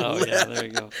left. Yeah, there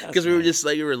you go. Because we were just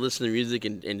like we were listening to music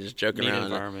and just joking around.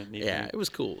 Environment. It was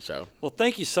cool. So. Well,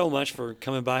 thank you so much for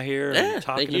coming by here and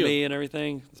talking to me and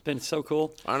everything. It's been so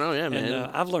cool. I know, yeah, man.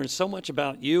 And I've learned so much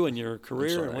about you and your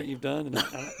career and what you've done. And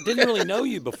I didn't really know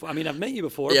you before. I mean, I've met you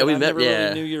before, but I never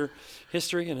really knew your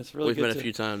hiry, and it's really We've good met a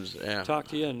few times. Yeah. Talk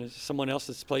to you, and there's someone else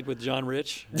that's played with John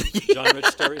Rich. John Rich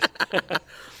stories.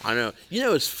 I know.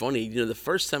 It's funny. The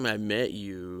first time I met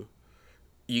you.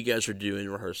 You guys were doing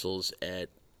rehearsals at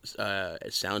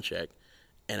Soundcheck,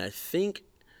 and I think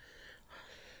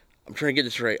I'm trying to get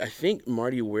this right. I think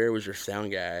Marty Ware was your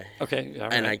sound guy. Okay, all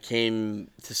right. And I came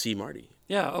to see Marty.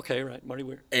 Yeah. Okay. Right. Marty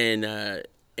Ware. And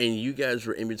you guys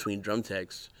were in between drum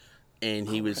techs, and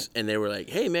and they were like,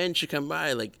 "Hey man, you should come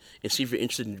by like and see if you're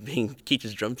interested in being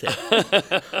Keith's drum tech."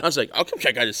 I was like, "I'll come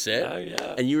check out his set." Oh,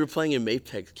 yeah. And you were playing a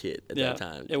Maptex kit at that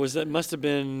time. It must have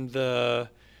been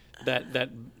that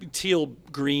teal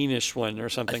greenish one or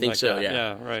something. I think like so, that. yeah.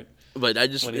 Yeah, right. But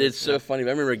it's so funny. I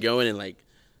remember going and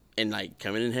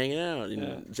coming and hanging out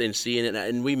and seeing it,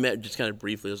 and we met just kind of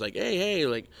briefly. It was like, hey,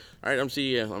 like, all right, I'm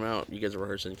seeing you. I'm out. You guys are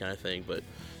rehearsing, kind of thing. But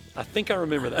I think I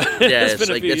remember that. yeah,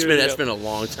 That's been a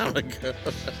long time ago.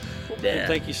 Yeah,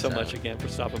 thank you so much again for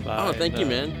stopping by. Oh, thank you,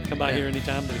 man. Come by here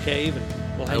anytime to the cave,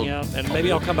 and we'll hang out. And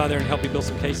maybe I'll come by there and help you build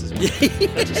some cases.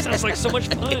 That just sounds like so much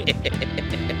fun.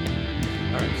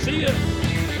 All right, see ya.